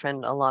our good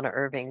friend Alana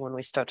Irving when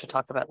we start to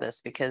talk about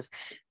this, because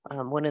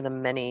one of the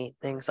many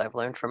things I've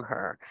learned from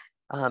her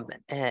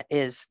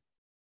is,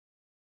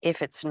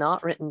 if it's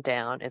not written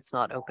down, it's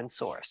not open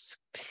source.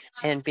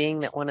 And being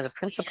that one of the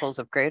principles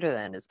of Greater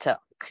Than is to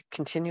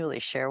continually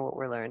share what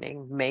we're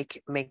learning, make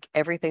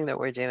everything that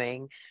we're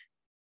doing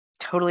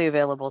totally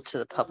available to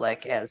the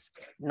public, as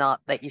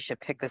not that you should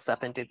pick this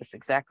up and do this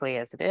exactly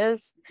as it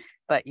is,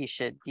 but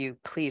you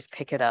please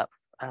pick it up,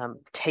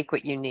 take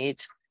what you need,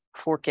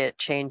 fork it,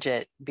 change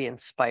it, be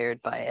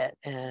inspired by it.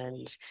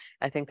 And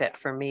I think that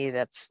for me,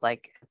 that's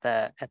like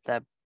that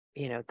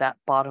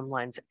bottom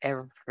line's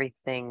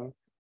everything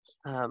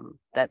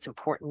that's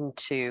important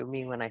to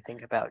me when I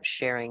think about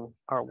sharing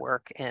our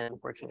work and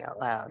working out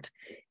loud.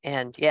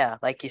 And yeah,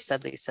 like you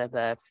said, Lisa,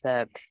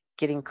 the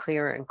getting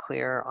clearer and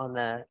clearer on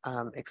the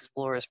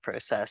explorers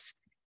process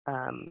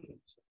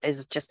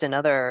is just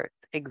another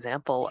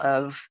example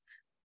of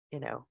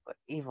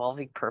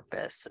evolving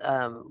purpose.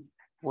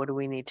 What do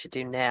we need to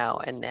do now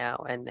and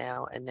now and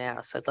now and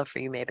now? So I'd love for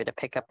you maybe to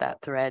pick up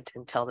that thread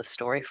and tell the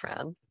story,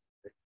 Fran.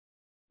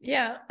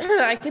 Yeah,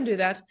 I can do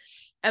that.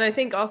 And I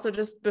think also,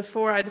 just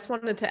before, I just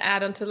wanted to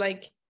add onto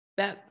like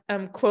that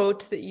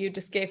quote that you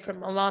just gave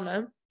from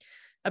Alana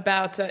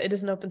about it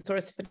isn't open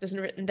source if it isn't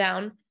written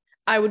down.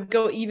 I would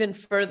go even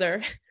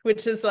further,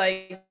 which is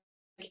like,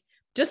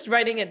 just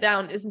writing it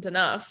down isn't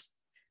enough.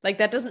 Like,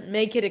 that doesn't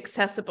make it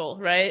accessible,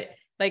 right?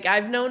 Like,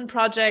 I've known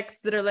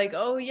projects that are like,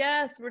 oh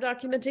yes, we're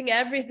documenting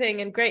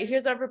everything and great,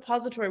 here's our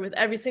repository with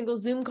every single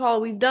Zoom call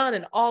we've done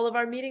and all of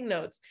our meeting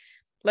notes.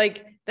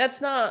 Like,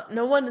 that's not,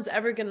 no one is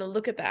ever going to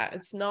look at that.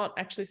 It's not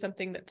actually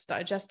something that's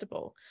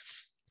digestible.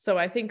 So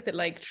I think that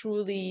like,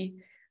 truly,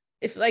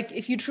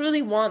 if you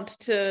truly want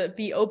to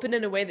be open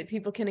in a way that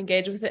people can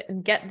engage with it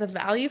and get the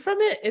value from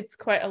it, it's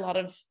quite a lot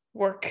of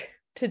work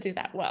to do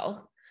that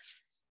well.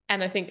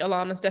 And I think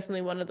Alana's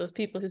definitely one of those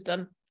people who's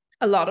done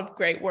a lot of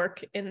great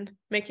work in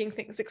making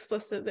things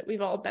explicit that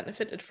we've all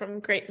benefited from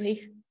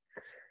greatly.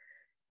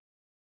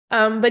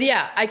 But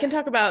yeah, I can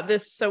talk about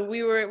this. So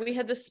we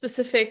had this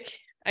specific,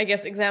 I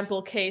guess,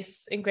 example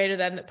case in Greater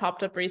Than that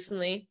popped up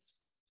recently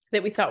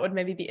that we thought would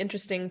maybe be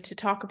interesting to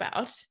talk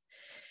about.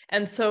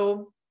 And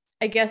so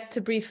I guess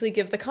to briefly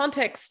give the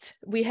context,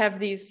 we have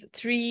these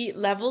 3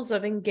 levels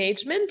of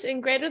engagement in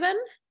greater than.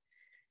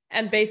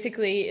 And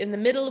basically in the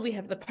middle, we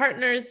have the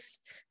partners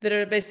that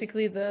are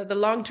basically the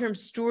long-term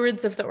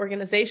stewards of the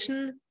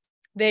organization.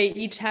 They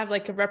each have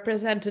like a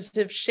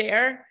representative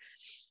share.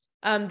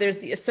 There's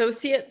the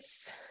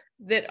associates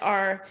that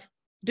are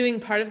doing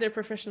part of their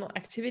professional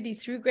activity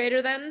through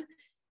greater than.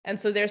 And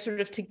so they're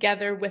sort of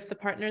together with the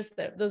partners.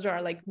 Those are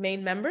our like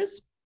main members.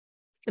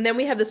 And then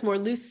we have this more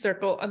loose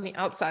circle on the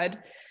outside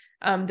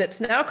that's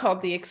now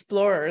called the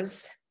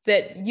explorers,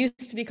 that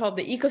used to be called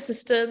the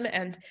ecosystem,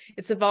 and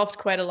it's evolved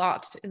quite a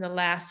lot in the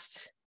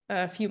last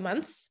few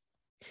months.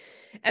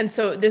 And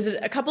so there's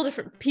a couple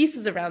different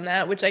pieces around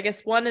that, which I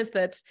guess one is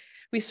that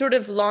we sort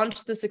of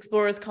launched this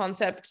explorers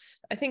concept,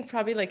 I think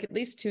probably like at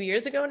least 2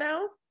 years ago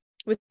now,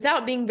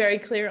 without being very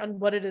clear on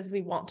what it is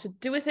we want to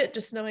do with it,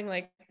 just knowing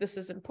like this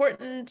is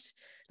important,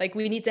 like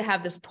we need to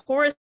have this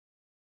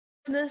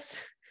porousness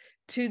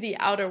to the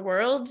outer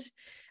world,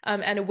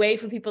 and a way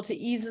for people to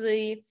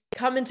easily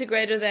come into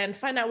greater than,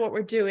 find out what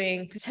we're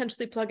doing,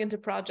 potentially plug into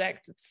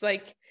projects. It's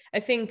like,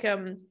 I think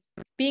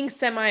being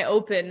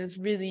semi-open is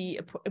really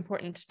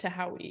important to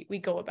how we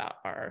go about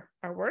our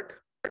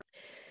work.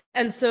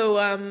 And so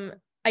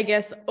I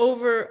guess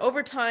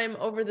over time,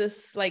 over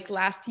this like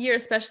last year,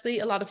 especially,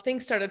 a lot of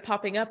things started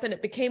popping up, and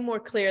it became more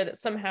clear that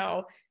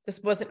somehow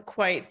this wasn't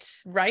quite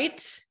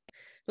right.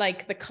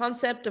 Like the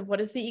concept of what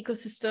is the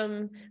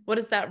ecosystem, what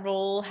is that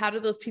role, how do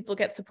those people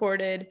get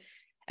supported?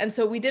 And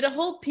so we did a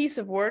whole piece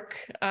of work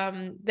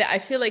that I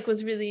feel like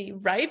was really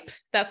ripe.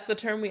 That's the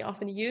term we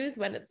often use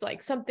when it's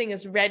like something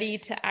is ready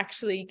to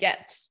actually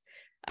get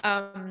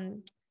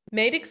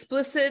made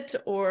explicit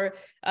or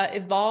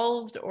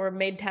evolved or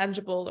made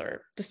tangible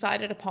or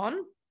decided upon.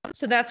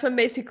 So that's when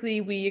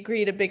basically we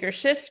agreed a bigger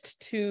shift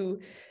to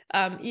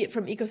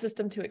from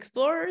ecosystem to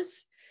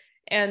explorers.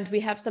 And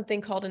we have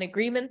something called an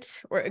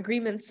agreement, or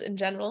agreements in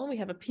general. We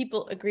have a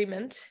people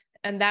agreement,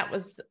 and that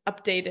was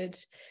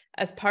updated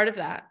as part of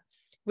that,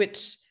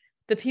 which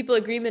the people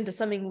agreement is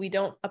something we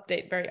don't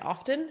update very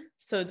often.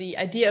 So the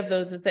idea of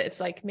those is that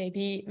it's like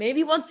maybe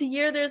once a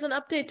year there's an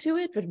update to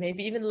it, but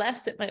maybe even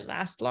less. It might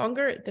last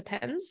longer. It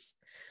depends.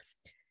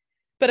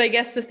 But I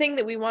guess the thing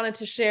that we wanted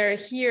to share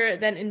here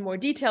then in more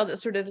detail, that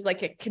sort of is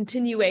like a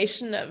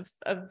continuation of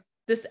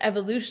this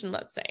evolution,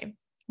 let's say,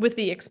 with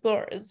the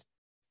explorers,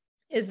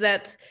 is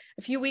that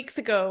a few weeks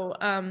ago,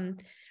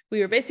 we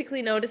were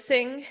basically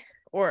noticing,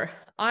 or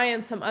I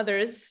and some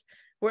others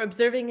were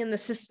observing in the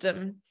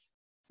system,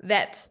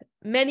 that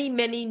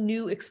many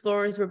new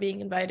explorers were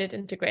being invited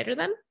into greater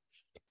than.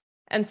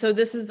 And so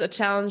this is a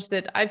challenge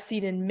that I've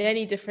seen in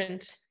many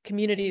different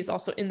communities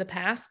also in the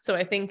past. So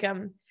I think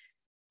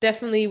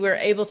definitely we're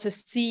able to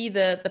see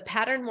the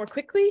pattern more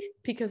quickly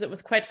because it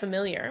was quite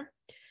familiar.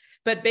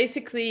 But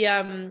basically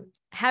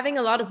having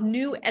a lot of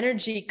new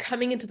energy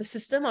coming into the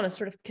system on a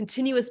sort of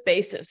continuous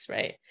basis,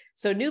 right?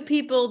 So new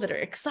people that are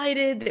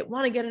excited, that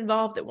want to get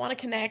involved, that want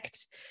to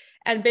connect.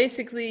 And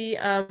basically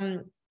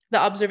the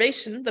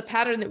observation, the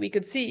pattern that we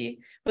could see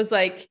was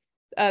like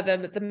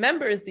the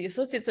members, the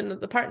associates and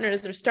the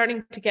partners are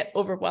starting to get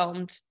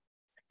overwhelmed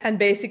and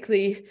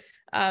basically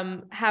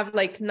have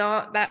like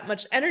not that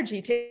much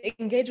energy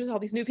to engage with all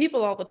these new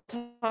people all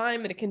the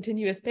time in a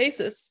continuous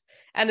basis.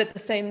 And at the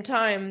same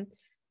time,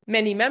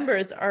 many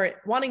members are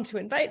wanting to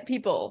invite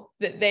people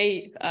that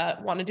they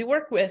want to do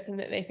work with and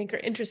that they think are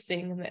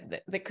interesting and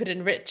that could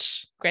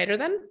enrich greater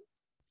than.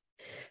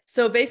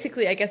 So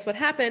basically, I guess what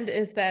happened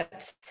is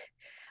that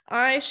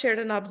I shared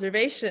an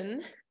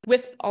observation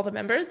with all the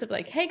members of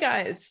like, hey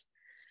guys,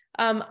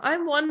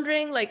 I'm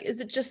wondering, like, is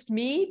it just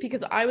me?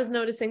 Because I was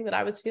noticing that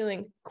I was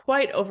feeling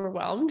quite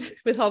overwhelmed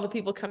with all the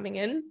people coming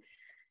in.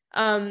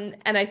 And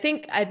I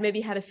think I'd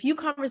maybe had a few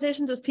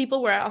conversations with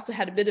people where I also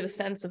had a bit of a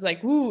sense of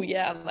like, ooh,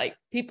 yeah, like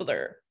people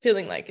are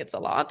feeling like it's a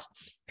lot.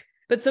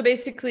 But so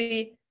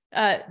basically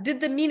did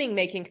the meaning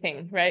making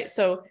thing, right?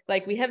 So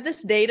like we have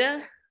this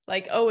data,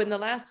 like, oh, in the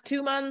last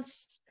 2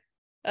 months,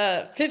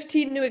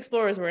 15 new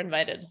explorers were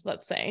invited,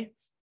 let's say.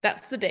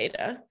 That's the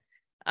data.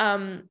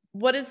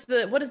 What is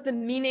the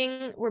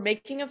meaning we're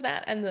making of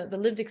that and the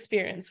lived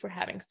experience we're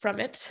having from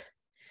it?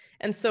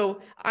 And so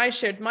I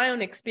shared my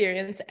own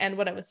experience and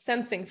what I was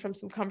sensing from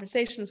some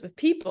conversations with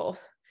people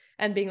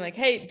and being like,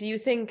 hey, do you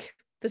think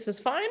this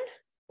is fine?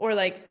 Or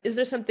like, is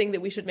there something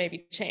that we should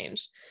maybe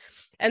change?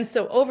 And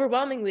so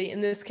overwhelmingly in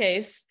this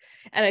case,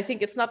 and I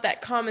think it's not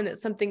that common that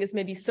something is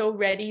maybe so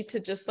ready to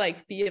just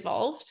like be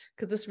evolved,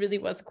 because this really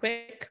was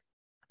quick.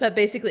 But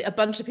basically a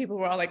bunch of people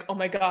were all like, oh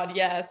my God,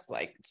 yes,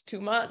 like it's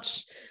too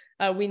much.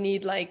 We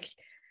need like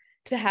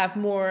to have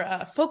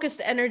more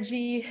focused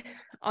energy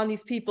on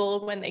these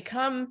people when they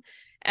come,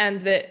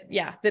 and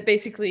that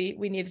basically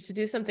we needed to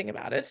do something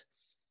about it.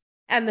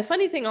 And the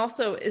funny thing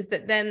also is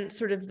that then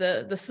sort of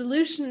the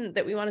solution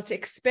that we wanted to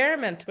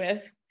experiment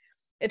with,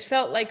 it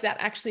felt like that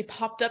actually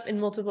popped up in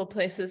multiple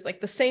places,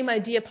 like the same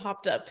idea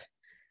popped up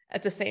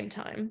at the same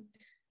time.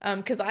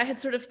 Because I had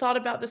sort of thought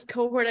about this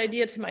cohort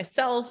idea to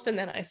myself, and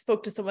then I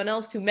spoke to someone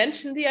else who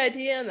mentioned the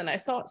idea, and then I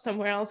saw it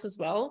somewhere else as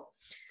well.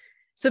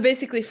 So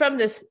basically from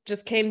this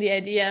just came the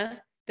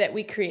idea that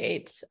we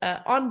create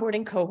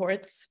onboarding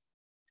cohorts,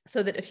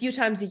 so that a few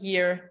times a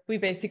year, we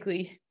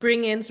basically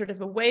bring in sort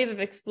of a wave of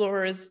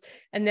explorers,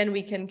 and then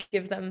we can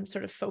give them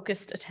sort of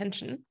focused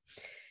attention.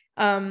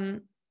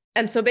 And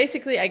so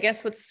basically, I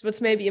guess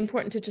what's maybe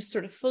important to just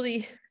sort of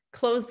fully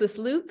close this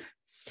loop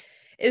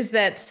is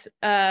that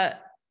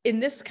in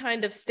this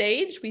kind of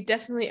stage, we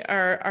definitely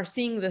are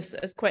seeing this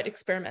as quite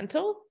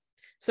experimental.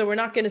 So we're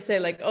not going to say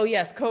like, oh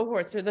yes,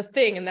 cohorts are the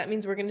thing, and that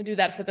means we're going to do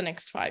that for the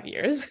next 5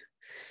 years.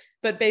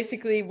 But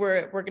basically,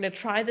 we're going to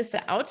try this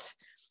out.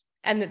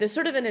 And that there's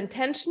sort of an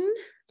intention,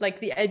 like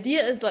the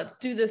idea is let's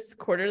do this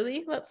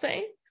quarterly, let's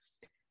say.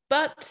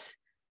 But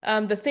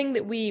the thing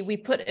that we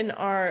put in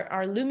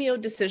our Lumio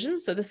decision,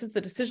 so this is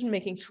the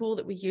decision-making tool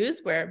that we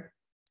use where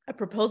a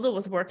proposal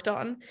was worked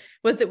on,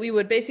 was that we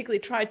would basically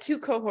try 2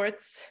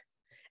 cohorts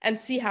and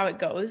see how it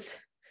goes.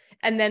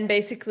 And then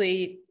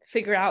basically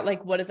figure out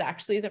like what is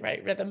actually the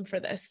right rhythm for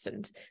this.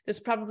 And there's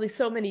probably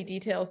so many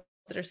details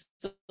that are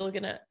still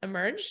going to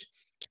emerge.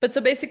 But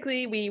so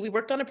basically we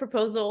worked on a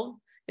proposal.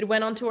 It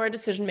went onto our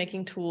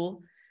decision-making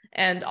tool,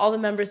 and all the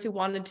members who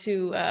wanted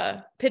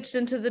to pitched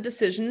into the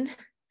decision.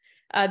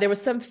 There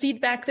was some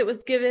feedback that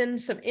was given,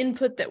 some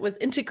input that was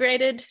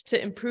integrated to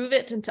improve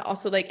it and to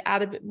also like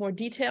add a bit more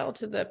detail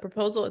to the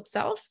proposal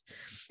itself.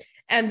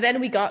 And then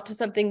we got to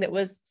something that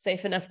was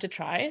safe enough to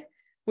try,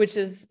 which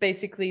is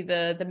basically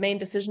the main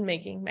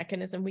decision-making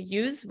mechanism we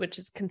use, which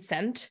is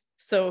consent.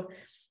 So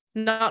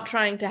not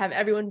trying to have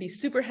everyone be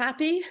super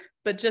happy,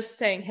 but just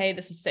saying, hey,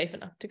 this is safe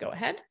enough to go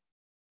ahead.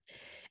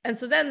 And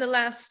so then the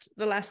last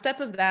step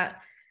of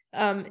that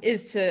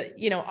is to,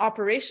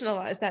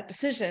 operationalize that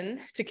decision,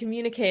 to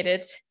communicate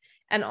it.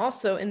 And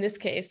also in this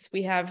case,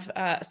 we have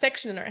a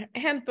section in our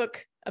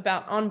handbook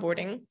about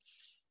onboarding.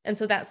 And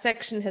so that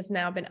section has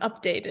now been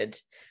updated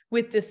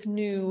with this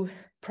new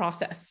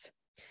process.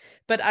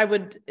 But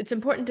it's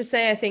important to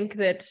say, I think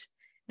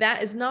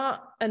that is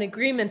not an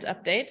agreement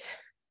update,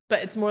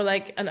 but it's more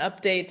like an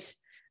update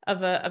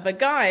of a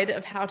guide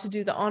of how to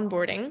do the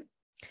onboarding.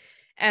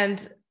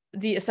 And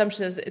the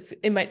assumption is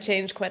it might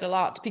change quite a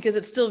lot because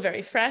it's still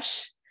very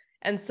fresh.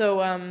 And so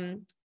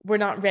we're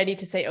not ready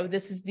to say, oh,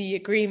 this is the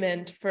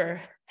agreement for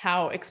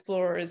how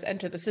explorers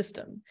enter the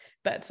system.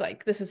 But it's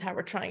like, this is how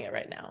we're trying it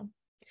right now.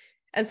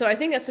 And so I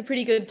think that's a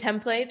pretty good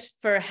template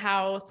for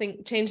how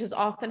change has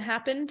often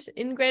happened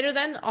in Greater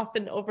Than,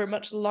 often over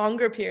much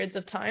longer periods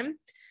of time.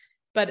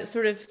 But it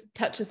sort of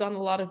touches on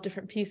a lot of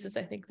different pieces,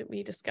 I think, that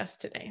we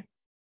discussed today.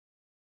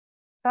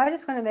 So I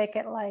just want to make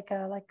it like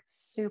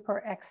super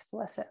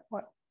explicit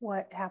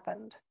what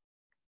happened,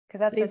 because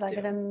that's like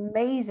an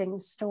amazing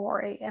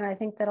story. And I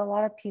think that a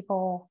lot of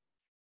people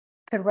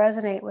could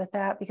resonate with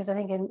that, because I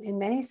think in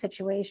many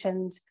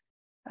situations,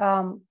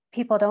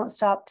 people don't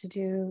stop to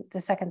do the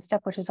second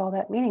step, which is all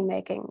that meaning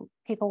making.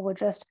 People would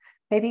just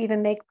maybe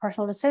even make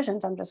personal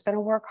decisions. I'm just going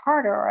to work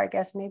harder, or I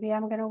guess maybe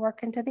I'm going to work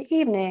into the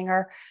evening,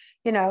 or,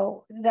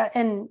 that,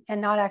 and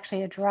not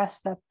actually address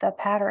the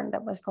pattern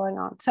that was going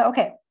on. So,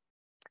 okay.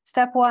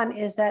 Step one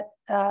is that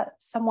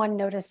someone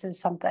notices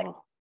something.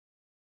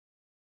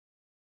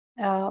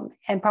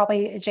 And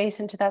probably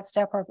adjacent to that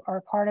step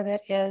or part of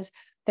it is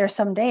there's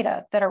some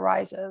data that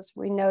arises.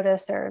 We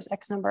notice there's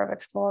X number of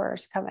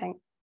explorers coming.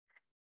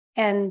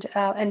 And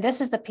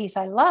this is the piece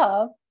I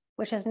love,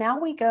 which is now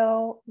we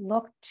go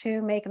look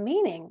to make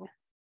meaning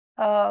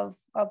of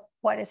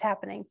what is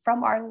happening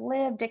from our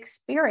lived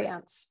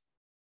experience.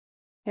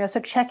 So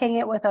checking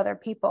it with other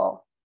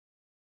people.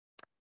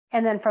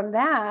 And then from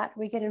that,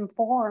 we get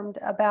informed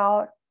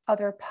about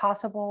other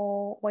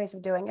possible ways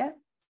of doing it.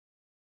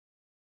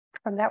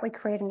 From that, we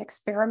create an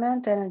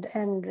experiment and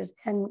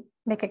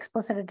make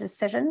explicit a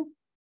decision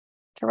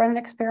to run an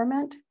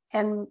experiment.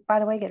 And by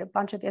the way, get a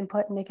bunch of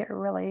input and make it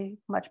really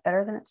much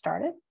better than it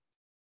started.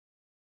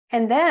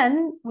 And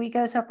then we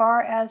go so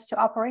far as to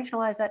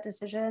operationalize that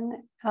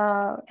decision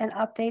and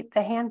update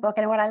the handbook.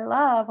 And what I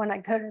love when I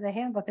go to the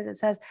handbook is it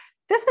says,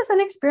 this is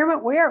an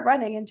experiment we are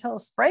running until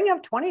spring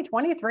of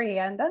 2023.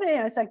 And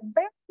it's like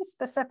very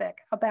specific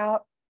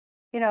about,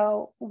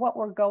 what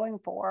we're going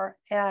for,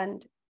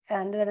 and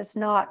that it's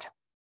not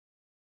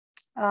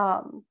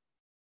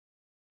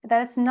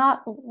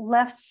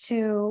left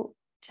to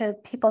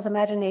people's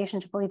imagination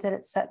to believe that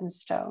it's set in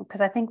stone.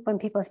 Because I think when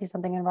people see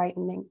something in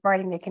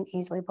writing, they can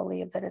easily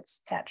believe that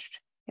it's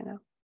etched,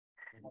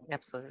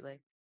 Absolutely.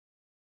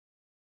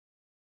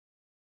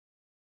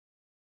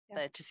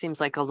 It just seems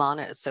like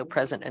Alana is so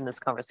present in this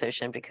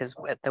conversation, because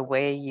with the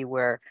way you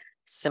were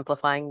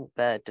simplifying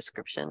the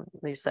description,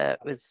 Lisa,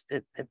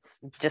 it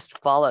just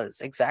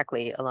follows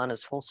exactly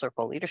Alana's full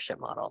circle leadership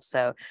model.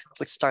 So,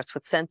 which starts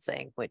with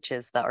sensing, which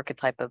is the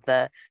archetype of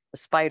the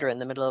spider in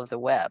the middle of the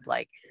web.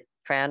 Like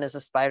Fran is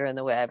a spider in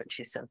the web, and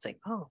she's sensing,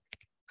 oh,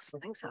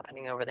 something's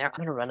happening over there. I'm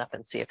going to run up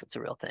and see if it's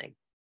a real thing.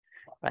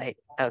 Right?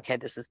 Okay,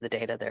 this is the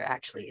data. There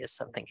actually is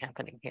something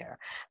happening here.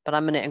 But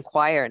I'm going to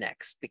inquire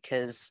next,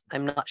 because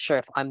I'm not sure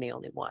if I'm the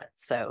only one.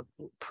 So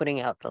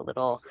putting out the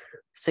little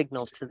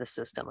signals to the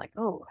system, like,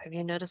 oh, have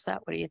you noticed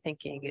that? What are you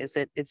thinking? Is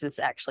this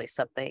actually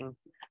something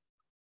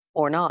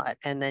or not,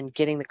 and then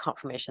getting the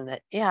confirmation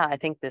that, yeah, I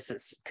think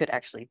could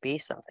actually be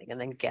something, and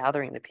then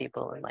gathering the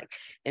people and like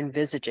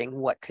envisaging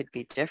what could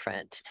be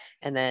different,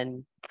 and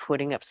then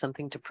putting up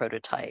something to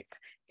prototype,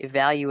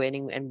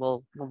 evaluating, and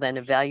we'll then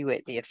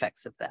evaluate the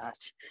effects of that,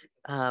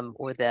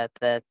 or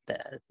the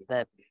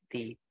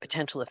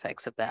potential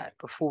effects of that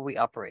before we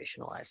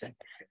operationalize it.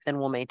 Then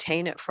we'll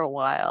maintain it for a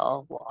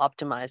while, we'll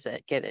optimize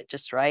it, get it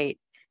just right,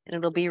 and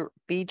it'll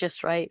be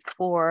just right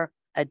for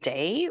a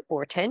day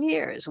or 10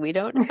 years. We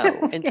don't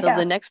know until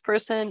the next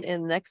person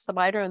in the next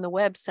spider on the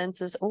web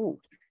senses,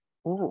 oh,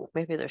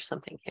 maybe there's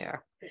something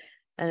here.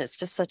 And it's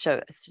just such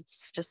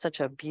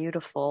a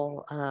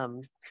beautiful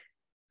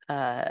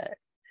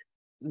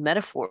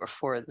metaphor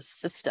for the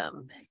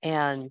system.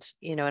 And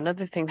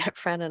another thing that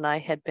Fran and I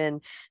had been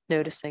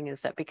noticing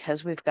is that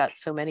because we've got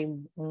so many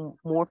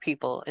more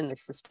people in the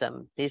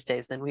system these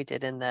days than we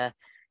did in the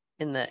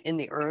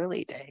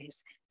early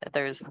days, that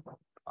there's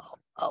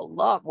a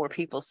lot more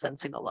people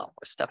sensing a lot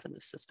more stuff in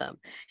the system.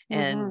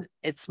 And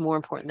it's more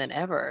important than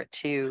ever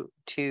to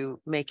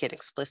make it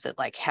explicit.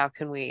 Like, how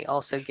can we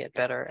also get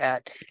better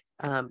at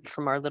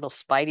from our little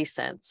spidey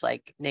sense,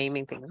 like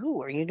naming things?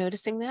 Oh, are you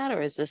noticing that?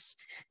 Or is this?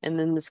 And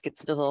then this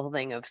gets to the whole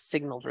thing of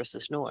signal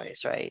versus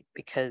noise, right?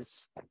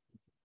 Because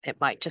it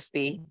might just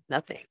be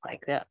nothing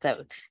like that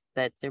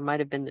there might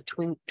have been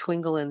the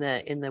twinkle in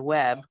the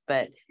web,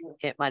 but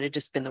it might have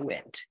just been the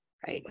wind,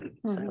 right?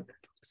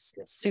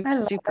 So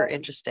super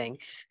interesting.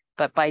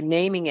 But by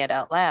naming it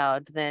out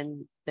loud,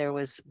 then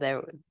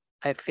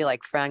I feel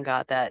like Fran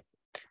got that,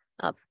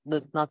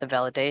 not the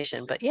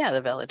validation, but the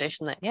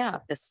validation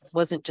that this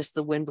wasn't just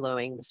the wind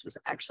blowing, this was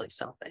actually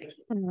something.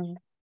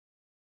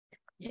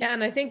 Yeah,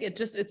 and I think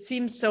it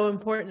seems so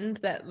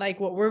important that, like,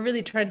 what we're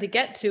really trying to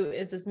get to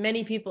is as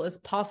many people as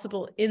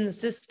possible in the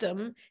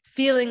system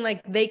feeling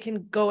like they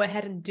can go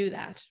ahead and do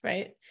that,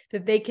 right?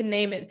 That they can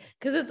name it.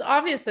 Because it's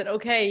obvious that,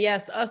 okay,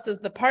 yes, us as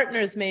the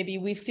partners, maybe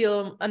we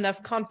feel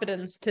enough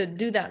confidence to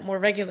do that more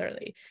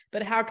regularly.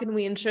 But how can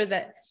we ensure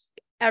that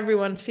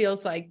everyone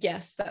feels like,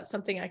 yes, that's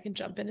something I can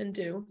jump in and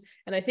do?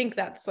 And I think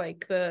that's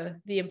like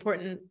the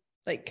important,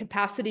 like,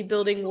 capacity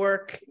building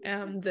work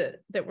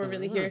that we're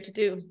really here to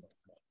do.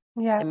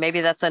 Yeah. And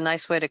maybe that's a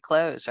nice way to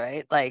close,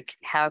 right? Like,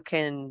 how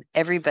can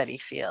everybody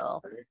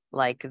feel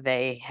like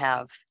they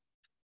have,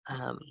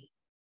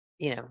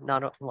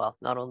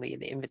 not only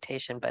the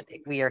invitation, but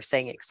we are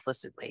saying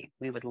explicitly,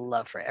 we would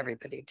love for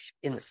everybody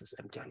in the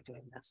system to be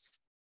doing this.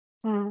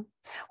 Well,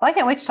 I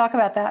can't wait to talk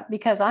about that,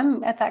 because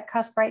I'm at that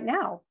cusp right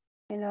now,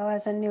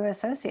 as a new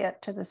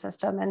associate to the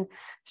system, and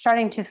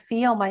starting to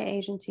feel my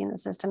agency in the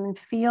system and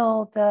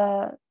feel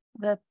the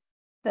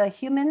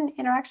human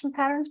interaction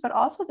patterns, but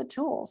also the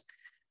tools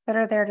that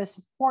are there to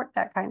support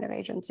that kind of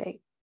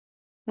agency.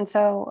 And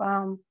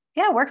so,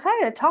 we're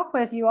excited to talk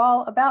with you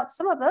all about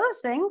some of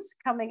those things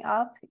coming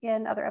up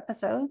in other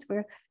episodes.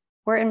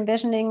 We're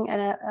envisioning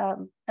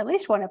at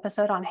least one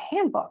episode on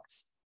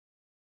handbooks.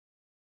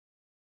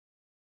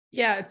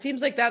 Yeah, it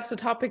seems like that's the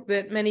topic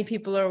that many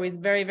people are always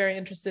very, very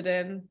interested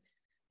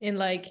in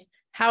like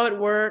how it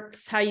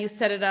works, how you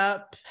set it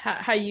up,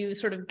 how you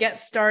sort of get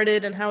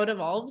started, and how it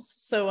evolves.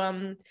 So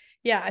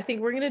I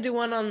think we're going to do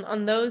one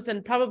on those,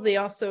 and probably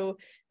also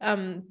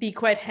be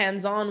quite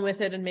hands-on with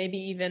it, and maybe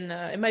even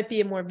it might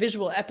be a more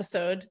visual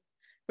episode.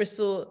 We're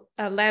still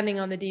landing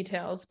on the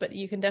details, but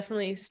you can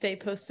definitely stay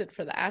posted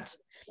for that.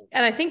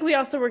 And I think we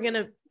also were going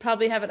to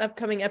probably have an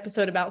upcoming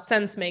episode about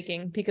sense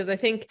making, because I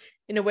think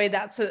in a way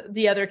that's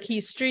the other key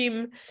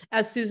stream,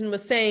 as Susan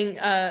was saying,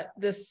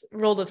 this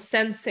role of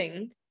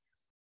sensing.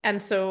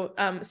 And so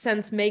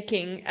sense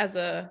making as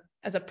a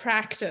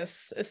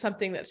practice is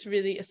something that's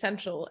really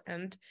essential,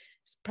 and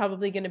it's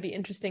probably going to be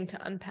interesting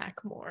to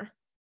unpack more.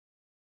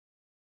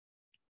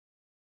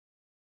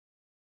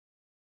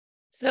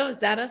 So is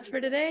that us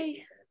for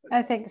today?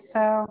 I think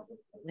so.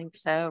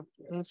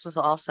 This is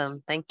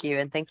awesome. Thank you.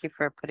 And thank you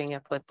for putting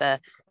up with the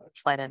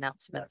flight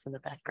announcements in the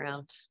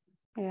background.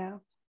 Yeah,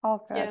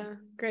 all good. Yeah,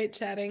 great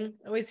chatting.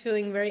 Always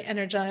feeling very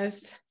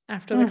energized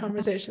after the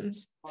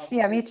conversations.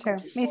 Yeah, me too.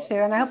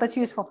 And I hope it's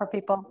useful for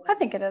people. I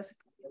think it is.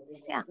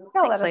 Yeah.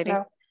 Y'all let us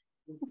know.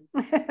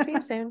 See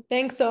you soon.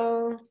 Thanks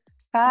all.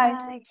 Bye.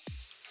 Bye.